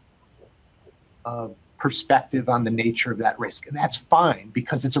comprehensive perspective on the nature of that risk. And that's fine,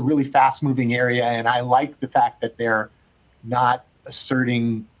 because it's a really fast-moving area, and I like the fact that they're not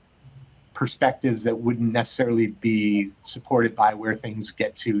asserting perspectives that wouldn't necessarily be supported by where things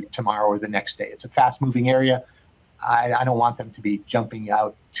get to tomorrow or the next day. It's a fast-moving area. I don't want them to be jumping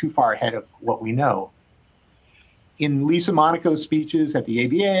out too far ahead of what we know. In Lisa Monaco's speeches at the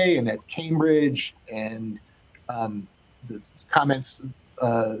ABA and at Cambridge, and the comments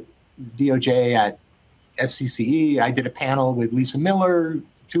DOJ at SCCE, I did a panel with Lisa Miller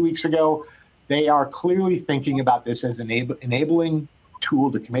 2 weeks ago. They are clearly thinking about this as an enabling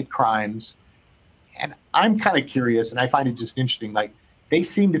tool to commit crimes. And I'm kind of curious, and I find it just interesting, like, they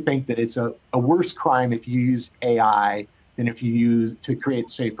seem to think that it's a worse crime if you use AI than if you use to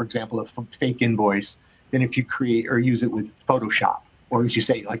create, say, for example, a fake invoice, than if you create or use it with Photoshop, or as you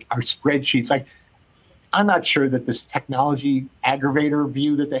say, like our spreadsheets. Like, I'm not sure that this technology aggravator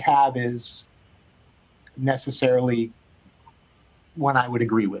view that they have is necessarily one I would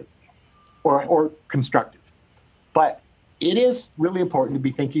agree with, or constructive. But it is really important to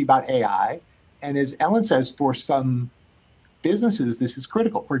be thinking about AI. And as Ellen says, for some businesses, this is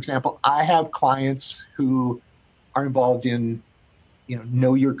critical. For example, I have clients who are involved in,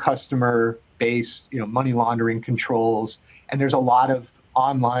 know your customer base, money laundering controls, and there's a lot of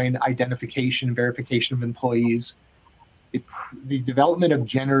online identification, verification of employees. The development of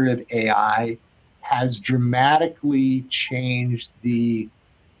generative AI has dramatically changed the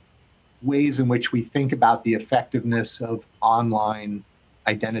ways in which we think about the effectiveness of online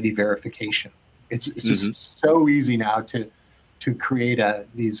identity verification. It's just so easy now to create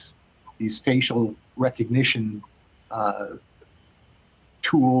these facial recognition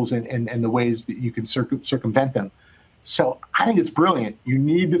tools and the ways that you can circumvent them. So I think it's brilliant. You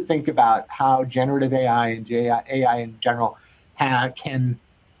need to think about how generative AI and AI in general can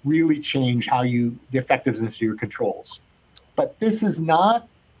really change the effectiveness of your controls. But these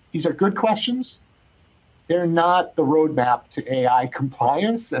are good questions, they're not the roadmap to AI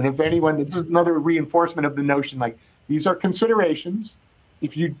compliance. And if anyone, this is another reinforcement of the notion, like, these are considerations.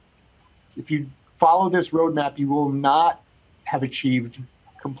 If you follow this roadmap, you will not have achieved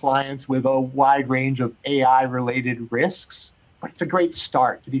compliance with a wide range of AI-related risks. But it's a great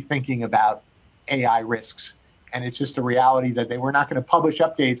start to be thinking about AI risks. And it's just a reality that they were not going to publish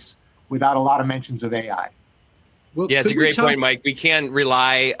updates without a lot of mentions of AI. Well, yeah, it's a great point, Mike. We can't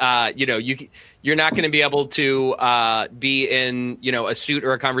rely, you're not going to be able to be in, a suit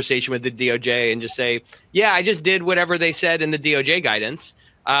or a conversation with the DOJ and just say, yeah, I just did whatever they said in the DOJ guidance.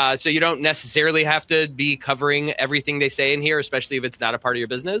 So you don't necessarily have to be covering everything they say in here, especially if it's not a part of your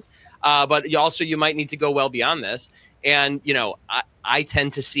business. But you might need to go well beyond this. And, I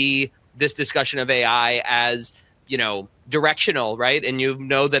tend to see this discussion of AI as, directional, right? And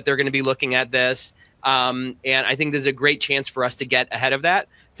that they're going to be looking at this. And I think there's a great chance for us to get ahead of that.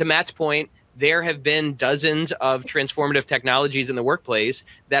 To Matt's point, there have been dozens of transformative technologies in the workplace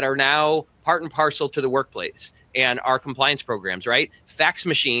that are now part and parcel to the workplace and our compliance programs, right? Fax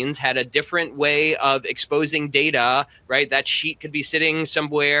machines had a different way of exposing data, right? That sheet could be sitting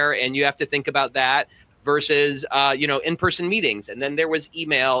somewhere and you have to think about that versus, in-person meetings. And then there was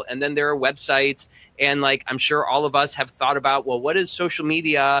email, and then there are websites. And I'm sure all of us have thought about, well, what is social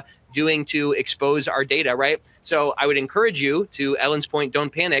media doing to expose our data, right? So I would encourage you, to Ellen's point,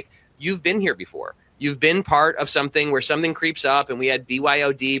 don't panic. You've been here before. You've been part of something where something creeps up, and we had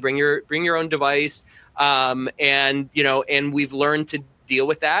BYOD, bring your own device, and we've learned to deal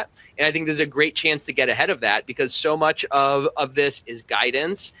with that. And I think there's a great chance to get ahead of that, because so much of this is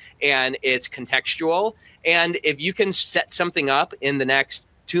guidance and it's contextual. And if you can set something up in the next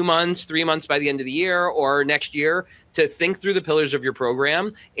 2 months, 3 months by the end of the year or next year to think through the pillars of your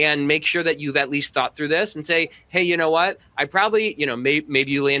program and make sure that you've at least thought through this and say, hey, you know what? I probably,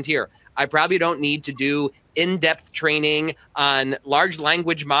 maybe you land here. I probably don't need to do in-depth training on large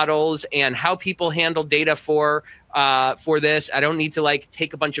language models and how people handle data for this. I don't need to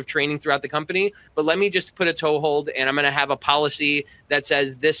take a bunch of training throughout the company, but let me just put a toehold, and I'm going to have a policy that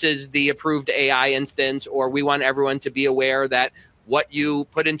says this is the approved AI instance, or we want everyone to be aware that what you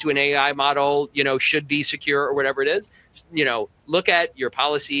put into an AI model, should be secure, or whatever it is. Look at your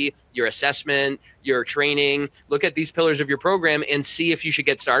policy, your assessment, your training, look at these pillars of your program and see if you should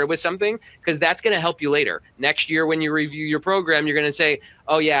get started with something, because that's going to help you later. Next year, when you review your program, you're going to say,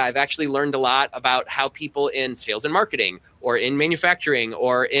 oh yeah, I've actually learned a lot about how people in sales and marketing or in manufacturing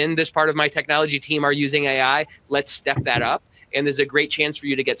or in this part of my technology team are using AI. Let's step that up. And there's a great chance for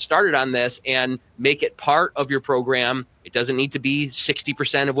you to get started on this and make it part of your program. It doesn't need to be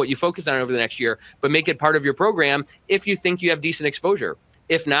 60% of what you focus on over the next year, but make it part of your program if you think you have decent exposure.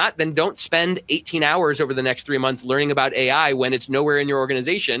 If not, then don't spend 18 hours over the next 3 months learning about AI when it's nowhere in your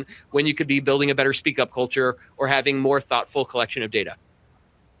organization, when you could be building a better speak-up culture or having more thoughtful collection of data.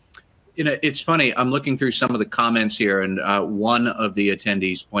 It's funny. I'm looking through some of the comments here, and one of the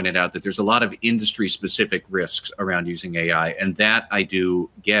attendees pointed out that there's a lot of industry-specific risks around using AI, and that I do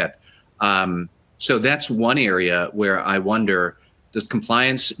get. So that's one area where I wonder, does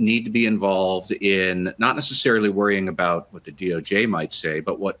compliance need to be involved in not necessarily worrying about what the DOJ might say,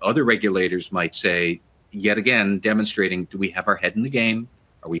 but what other regulators might say, yet again, demonstrating, do we have our head in the game?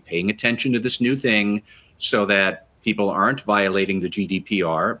 Are we paying attention to this new thing so that people aren't violating the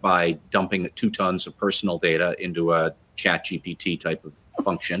GDPR by dumping 2 tons of personal data into a ChatGPT type of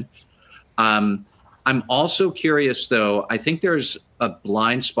function? I'm also curious, though, I think there's a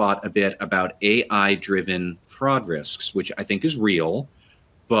blind spot a bit about AI-driven fraud risks, which I think is real,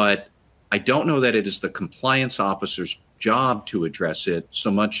 but I don't know that it is the compliance officer's job to address it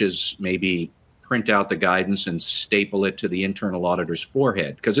so much as maybe print out the guidance and staple it to the internal auditor's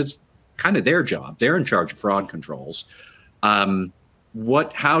forehead, because it's kind of their job. They're in charge of fraud controls.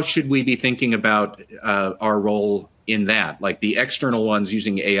 How should we be thinking about our role in that? Like the external ones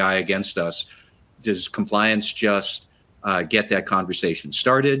using AI against us, does compliance just get that conversation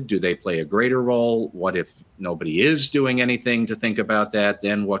started? Do they play a greater role? What if nobody is doing anything to think about that?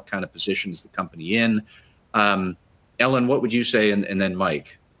 Then what kind of position is the company in? Ellen, what would you say? And then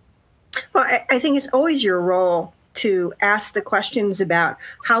Mike. Well, I think it's always your role to ask the questions about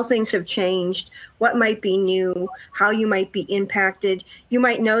how things have changed, what might be new, how you might be impacted. You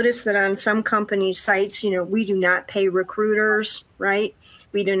might notice that on some companies' sites, we do not pay recruiters, right?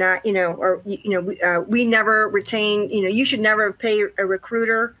 We do not, we never retain, you should never pay a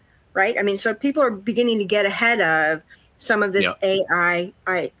recruiter, right? I mean, so people are beginning to get ahead of some of this AI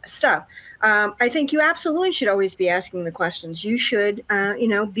stuff. I think you absolutely should always be asking the questions. You should,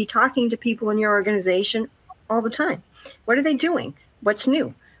 be talking to people in your organization all the time. What are they doing? What's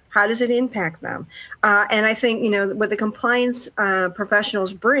new? How does it impact them? And I think, what the compliance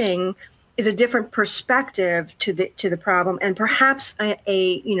professionals bring is a different perspective to the problem, and perhaps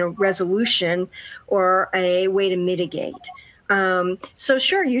a resolution or a way to mitigate. So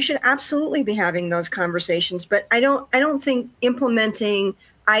sure, you should absolutely be having those conversations, but I don't think implementing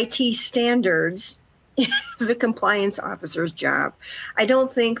IT standards is the compliance officer's job. I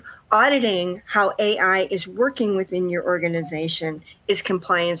don't think auditing how AI is working within your organization is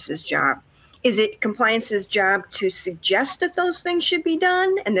compliance's job. Is it compliance's job to suggest that those things should be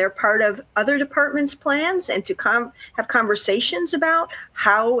done and they're part of other departments' plans, and to have conversations about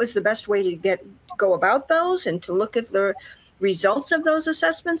how is the best way to go about those and to look at the results of those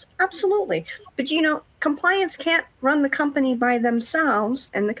assessments? Absolutely. But compliance can't run the company by themselves,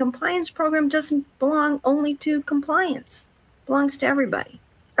 and the compliance program doesn't belong only to compliance. It belongs to everybody.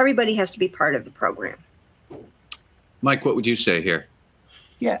 Everybody has to be part of the program. Mike, what would you say here?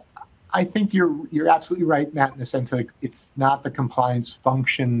 Yeah, I think you're absolutely right, Matt, in the sense that it's not the compliance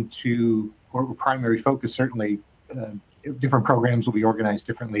function or primary focus. Certainly, different programs will be organized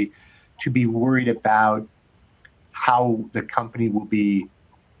differently, to be worried about how the company will be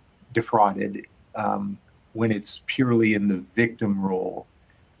defrauded when it's purely in the victim role.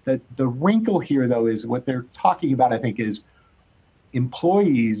 The wrinkle here, though, is what they're talking about, I think, is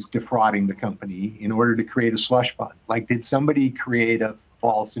employees defrauding the company in order to create a slush fund. Like, did somebody create a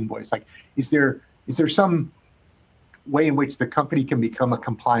false invoice? Like, is there some way in which the company can become a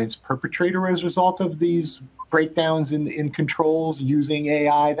compliance perpetrator as a result of these breakdowns in controls using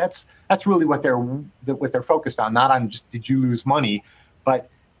AI? That's really what they're focused on. Not on just did you lose money, but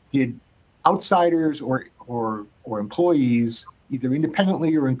did outsiders or employees, either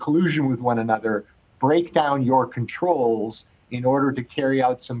independently or in collusion with one another, break down your controls in order to carry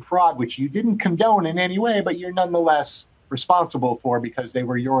out some fraud, which you didn't condone in any way, but you're nonetheless responsible for because they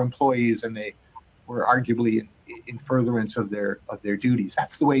were your employees and they were arguably in furtherance of their duties.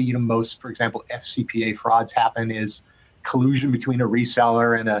 That's the way most, for example, FCPA frauds happen, is collusion between a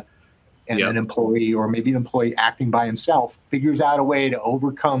reseller and an employee, or maybe an employee acting by himself figures out a way to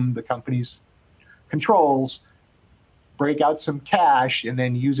overcome the company's controls, break out some cash, and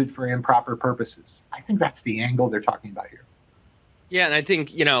then use it for improper purposes. I think that's the angle they're talking about here. Yeah, and I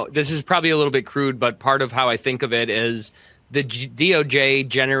think, this is probably a little bit crude, but part of how I think of it is the DOJ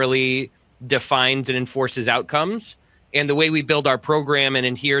generally defines and enforces outcomes. And the way we build our program and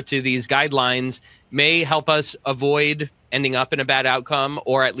adhere to these guidelines may help us avoid ending up in a bad outcome,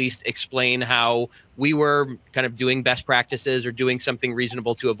 or at least explain how we were kind of doing best practices or doing something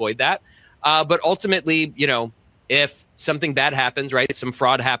reasonable to avoid that. But ultimately, if something bad happens, right, some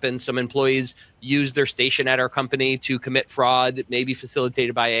fraud happens, some employees use their station at our company to commit fraud, maybe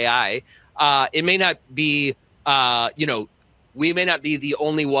facilitated by AI, it may not be, we may not be the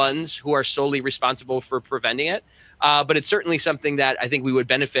only ones who are solely responsible for preventing it, but it's certainly something that I think we would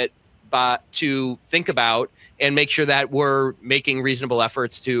benefit to think about and make sure that we're making reasonable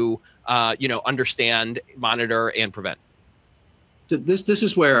efforts to, understand, monitor, and prevent. This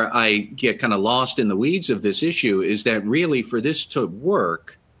is where I get kind of lost in the weeds of this issue, is that really for this to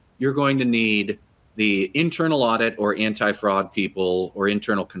work, you're going to need the internal audit or anti-fraud people or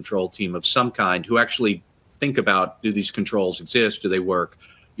internal control team of some kind who actually think about, do these controls exist? Do they work?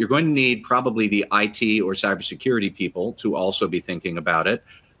 You're going to need probably the IT or cybersecurity people to also be thinking about it,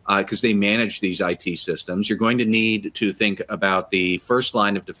 because they manage these IT systems. You're going to need to think about the first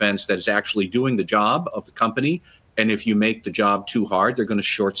line of defense that is actually doing the job of the company. And if you make the job too hard, they're going to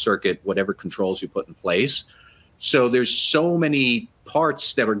short circuit whatever controls you put in place. So there's so many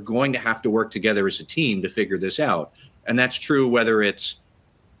parts that are going to have to work together as a team to figure this out. And that's true whether it's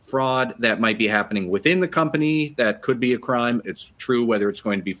fraud that might be happening within the company that could be a crime. It's true whether it's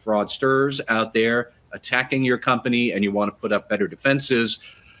going to be fraudsters out there attacking your company and you want to put up better defenses.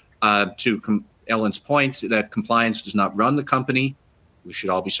 To Ellen's point, that compliance does not run the company. We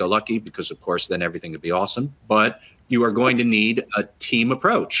should all be so lucky, because, of course, then everything would be awesome. But you are going to need a team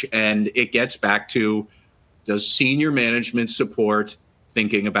approach. And it gets back to, does senior management support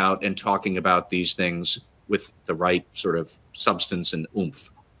thinking about and talking about these things with the right sort of substance and oomph?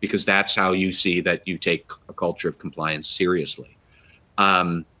 Because that's how you see that you take a culture of compliance seriously.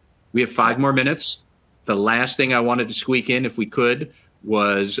 We have 5 more minutes. The last thing I wanted to squeak in, if we could,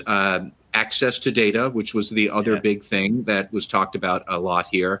 was access to data, which was the other big thing that was talked about a lot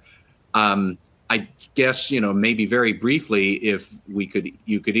here. I guess, maybe very briefly, if you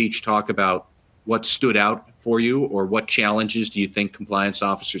could each talk about what stood out for you, or what challenges do you think compliance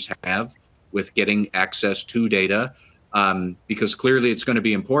officers have with getting access to data? Because clearly it's going to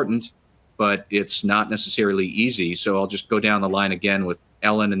be important, but it's not necessarily easy. So I'll just go down the line again with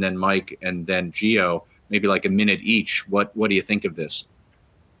Ellen and then Mike and then Gio, maybe like a minute each. What do you think of this?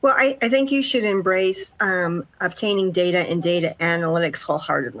 Well, I think you should embrace obtaining data and data analytics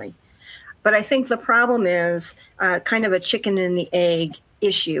wholeheartedly. But I think the problem is kind of a chicken and the egg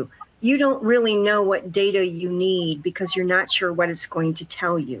issue. You don't really know what data you need because you're not sure what it's going to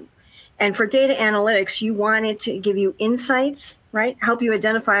tell you. And for data analytics, you want it to give you insights, right? Help you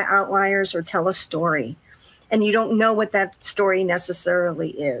identify outliers or tell a story. And you don't know what that story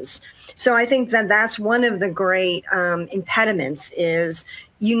necessarily is. So I think that that's one of the great impediments is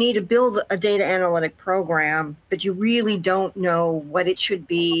you need to build a data analytic program, but you really don't know what it should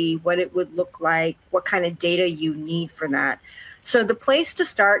be, what it would look like, what kind of data you need for that. So the place to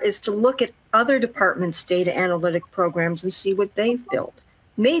start is to look at other departments' data analytic programs and see what they've built.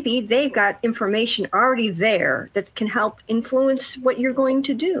 Maybe they've got information already there that can help influence what you're going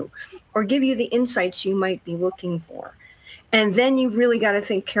to do or give you the insights you might be looking for. And then you really got to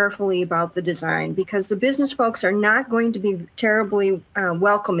think carefully about the design, because the business folks are not going to be terribly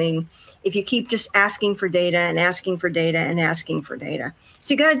welcoming if you keep just asking for data and asking for data and asking for data.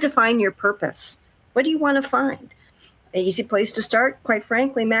 So you got to define your purpose. What do you want to find? An easy place to start, quite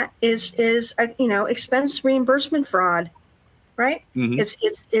frankly, Matt, is expense reimbursement fraud, right? Mm-hmm.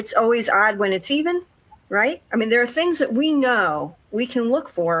 It's always odd when it's even, right? I mean, there are things that we know we can look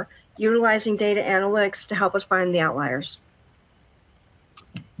for utilizing data analytics to help us find the outliers.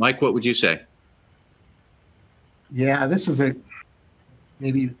 Mike, what would you say? Yeah, this is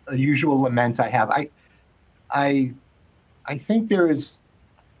maybe a usual lament I have. I think there is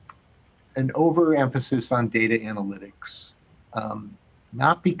an overemphasis on data analytics,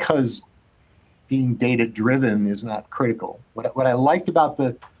 not because being data driven is not critical. What I liked about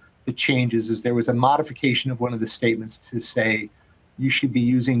the changes is there was a modification of one of the statements to say you should be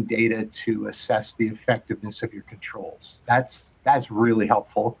using data to assess the effectiveness of your controls. That's really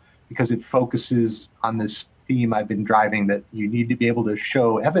helpful because it focuses on this theme I've been driving, that you need to be able to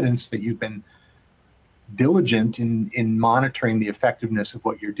show evidence that you've been diligent in monitoring the effectiveness of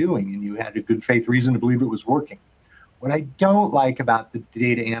what you're doing, and you had a good faith reason to believe it was working. What I don't like about the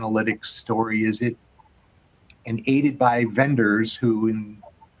data analytics story is and aided by vendors who, and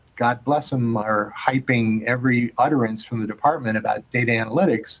God bless them, are hyping every utterance from the department about data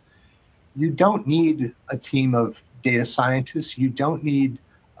analytics. You don't need a team of data scientists. You don't need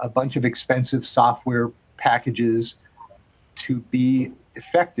a bunch of expensive software packages to be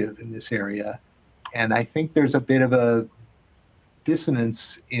effective in this area. And I think there's a bit of a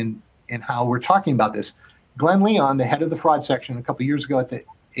dissonance in how we're talking about this. Glenn Leon, the head of the fraud section, a couple of years ago at the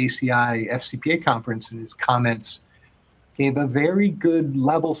ACI FCPA conference, in his comments, gave a very good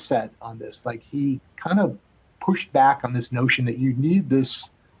level set on this. Like, he kind of pushed back on this notion that you need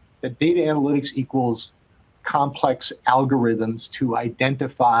that data analytics equals complex algorithms to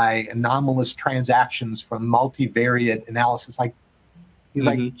identify anomalous transactions from multivariate analysis. He's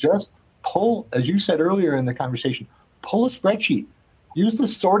like, just pull, as you said earlier in the conversation, pull a spreadsheet, use the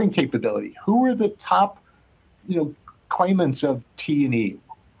sorting capability. Who are the top, claimants of T&E?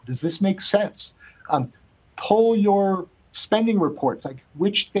 Does this make sense? Pull your spending reports, like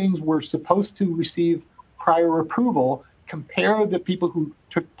which things were supposed to receive prior approval, compare the people who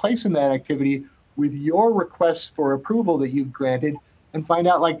took place in that activity with your requests for approval that you've granted, and find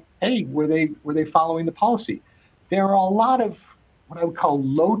out, like, hey, were they following the policy? There are a lot of what I would call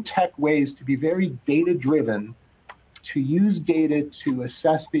low-tech ways to be very data-driven, to use data to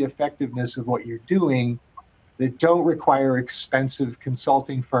assess the effectiveness of what you're doing, that don't require expensive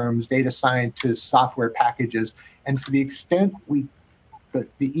consulting firms, data scientists, software packages. And to the extent the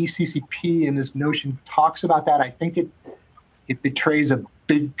ECCP and this notion talks about that, I think it betrays a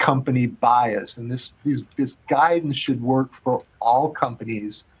big company bias. And this guidance should work for all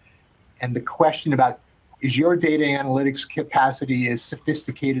companies. And the question about, is your data analytics capacity as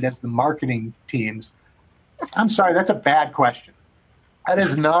sophisticated as the marketing teams? I'm sorry, that's a bad question. That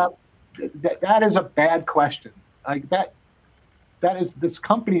is not. That is a bad question. Like that is, this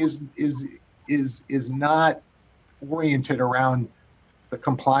company is not oriented around the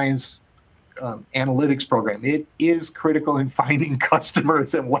compliance analytics program. It is critical in finding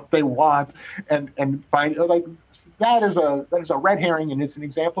customers and what they want, and find, like, that is a red herring, and it's an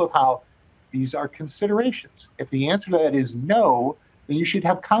example of how these are considerations. If the answer to that is no, then you should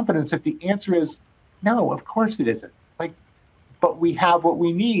have confidence that the answer is no. Of course it isn't. But we have what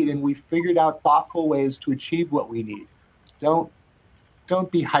we need, and we've figured out thoughtful ways to achieve what we need. Don't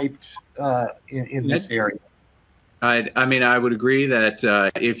be hyped in this area. I mean, I would agree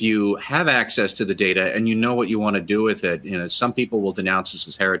that if you have access to the data and you know what you want to do with it, some people will denounce us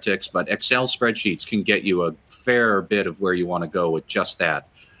as heretics, but Excel spreadsheets can get you a fair bit of where you want to go with just that.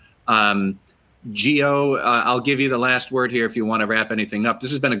 Gio, I'll give you the last word here if you want to wrap anything up. This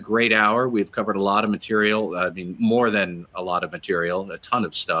has been a great hour. We've covered a lot of material. I mean, more than a lot of material, a ton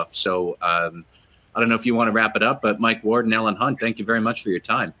of stuff. So I don't know if you want to wrap it up, but Mike Ward and Ellen Hunt, thank you very much for your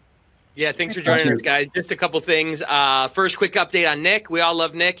time. Yeah, thanks for joining us, guys. Just a couple things. First, quick update on Nick. We all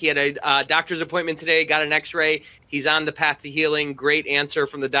love Nick. He had a doctor's appointment today, got an x-ray. He's on the path to healing. Great answer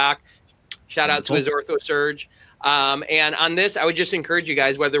from the doc. Shout out to his ortho surge. And on this, I would just encourage you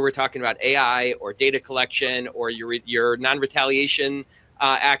guys, whether we're talking about AI or data collection or your non-retaliation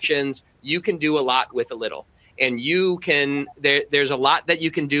actions, you can do a lot with a little. And you can, there's a lot that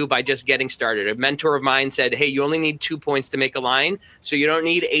you can do by just getting started. A mentor of mine said, hey, you only need 2 points to make a line. So you don't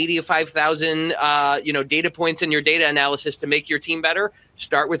need 85,000, data points in your data analysis to make your team better.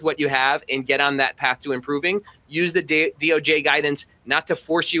 Start with what you have and get on that path to improving. Use the DOJ guidance, not to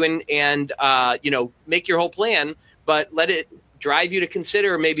force you in and, make your whole plan, but let it drive you to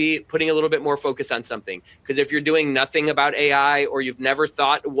consider maybe putting a little bit more focus on something. Because if you're doing nothing about AI or you've never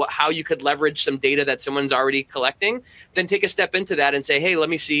thought how you could leverage some data that someone's already collecting, then take a step into that and say, hey, let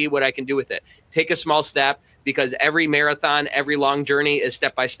me see what I can do with it. Take a small step, because every marathon, every long journey is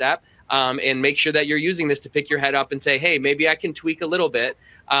step by step. And make sure that you're using this to pick your head up and say, hey, maybe I can tweak a little bit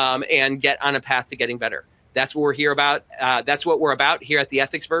and get on a path to getting better. That's what we're here about. That's what we're about here at the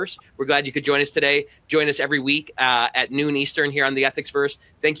Ethicsverse. We're glad you could join us today. Join us every week at noon Eastern here on the Ethicsverse.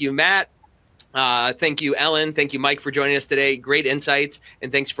 Thank you, Matt. Thank you, Ellen. Thank you, Mike, for joining us today. Great insights.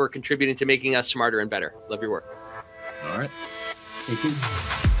 And thanks for contributing to making us smarter and better. Love your work. All right. Thank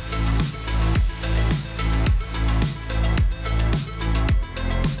you.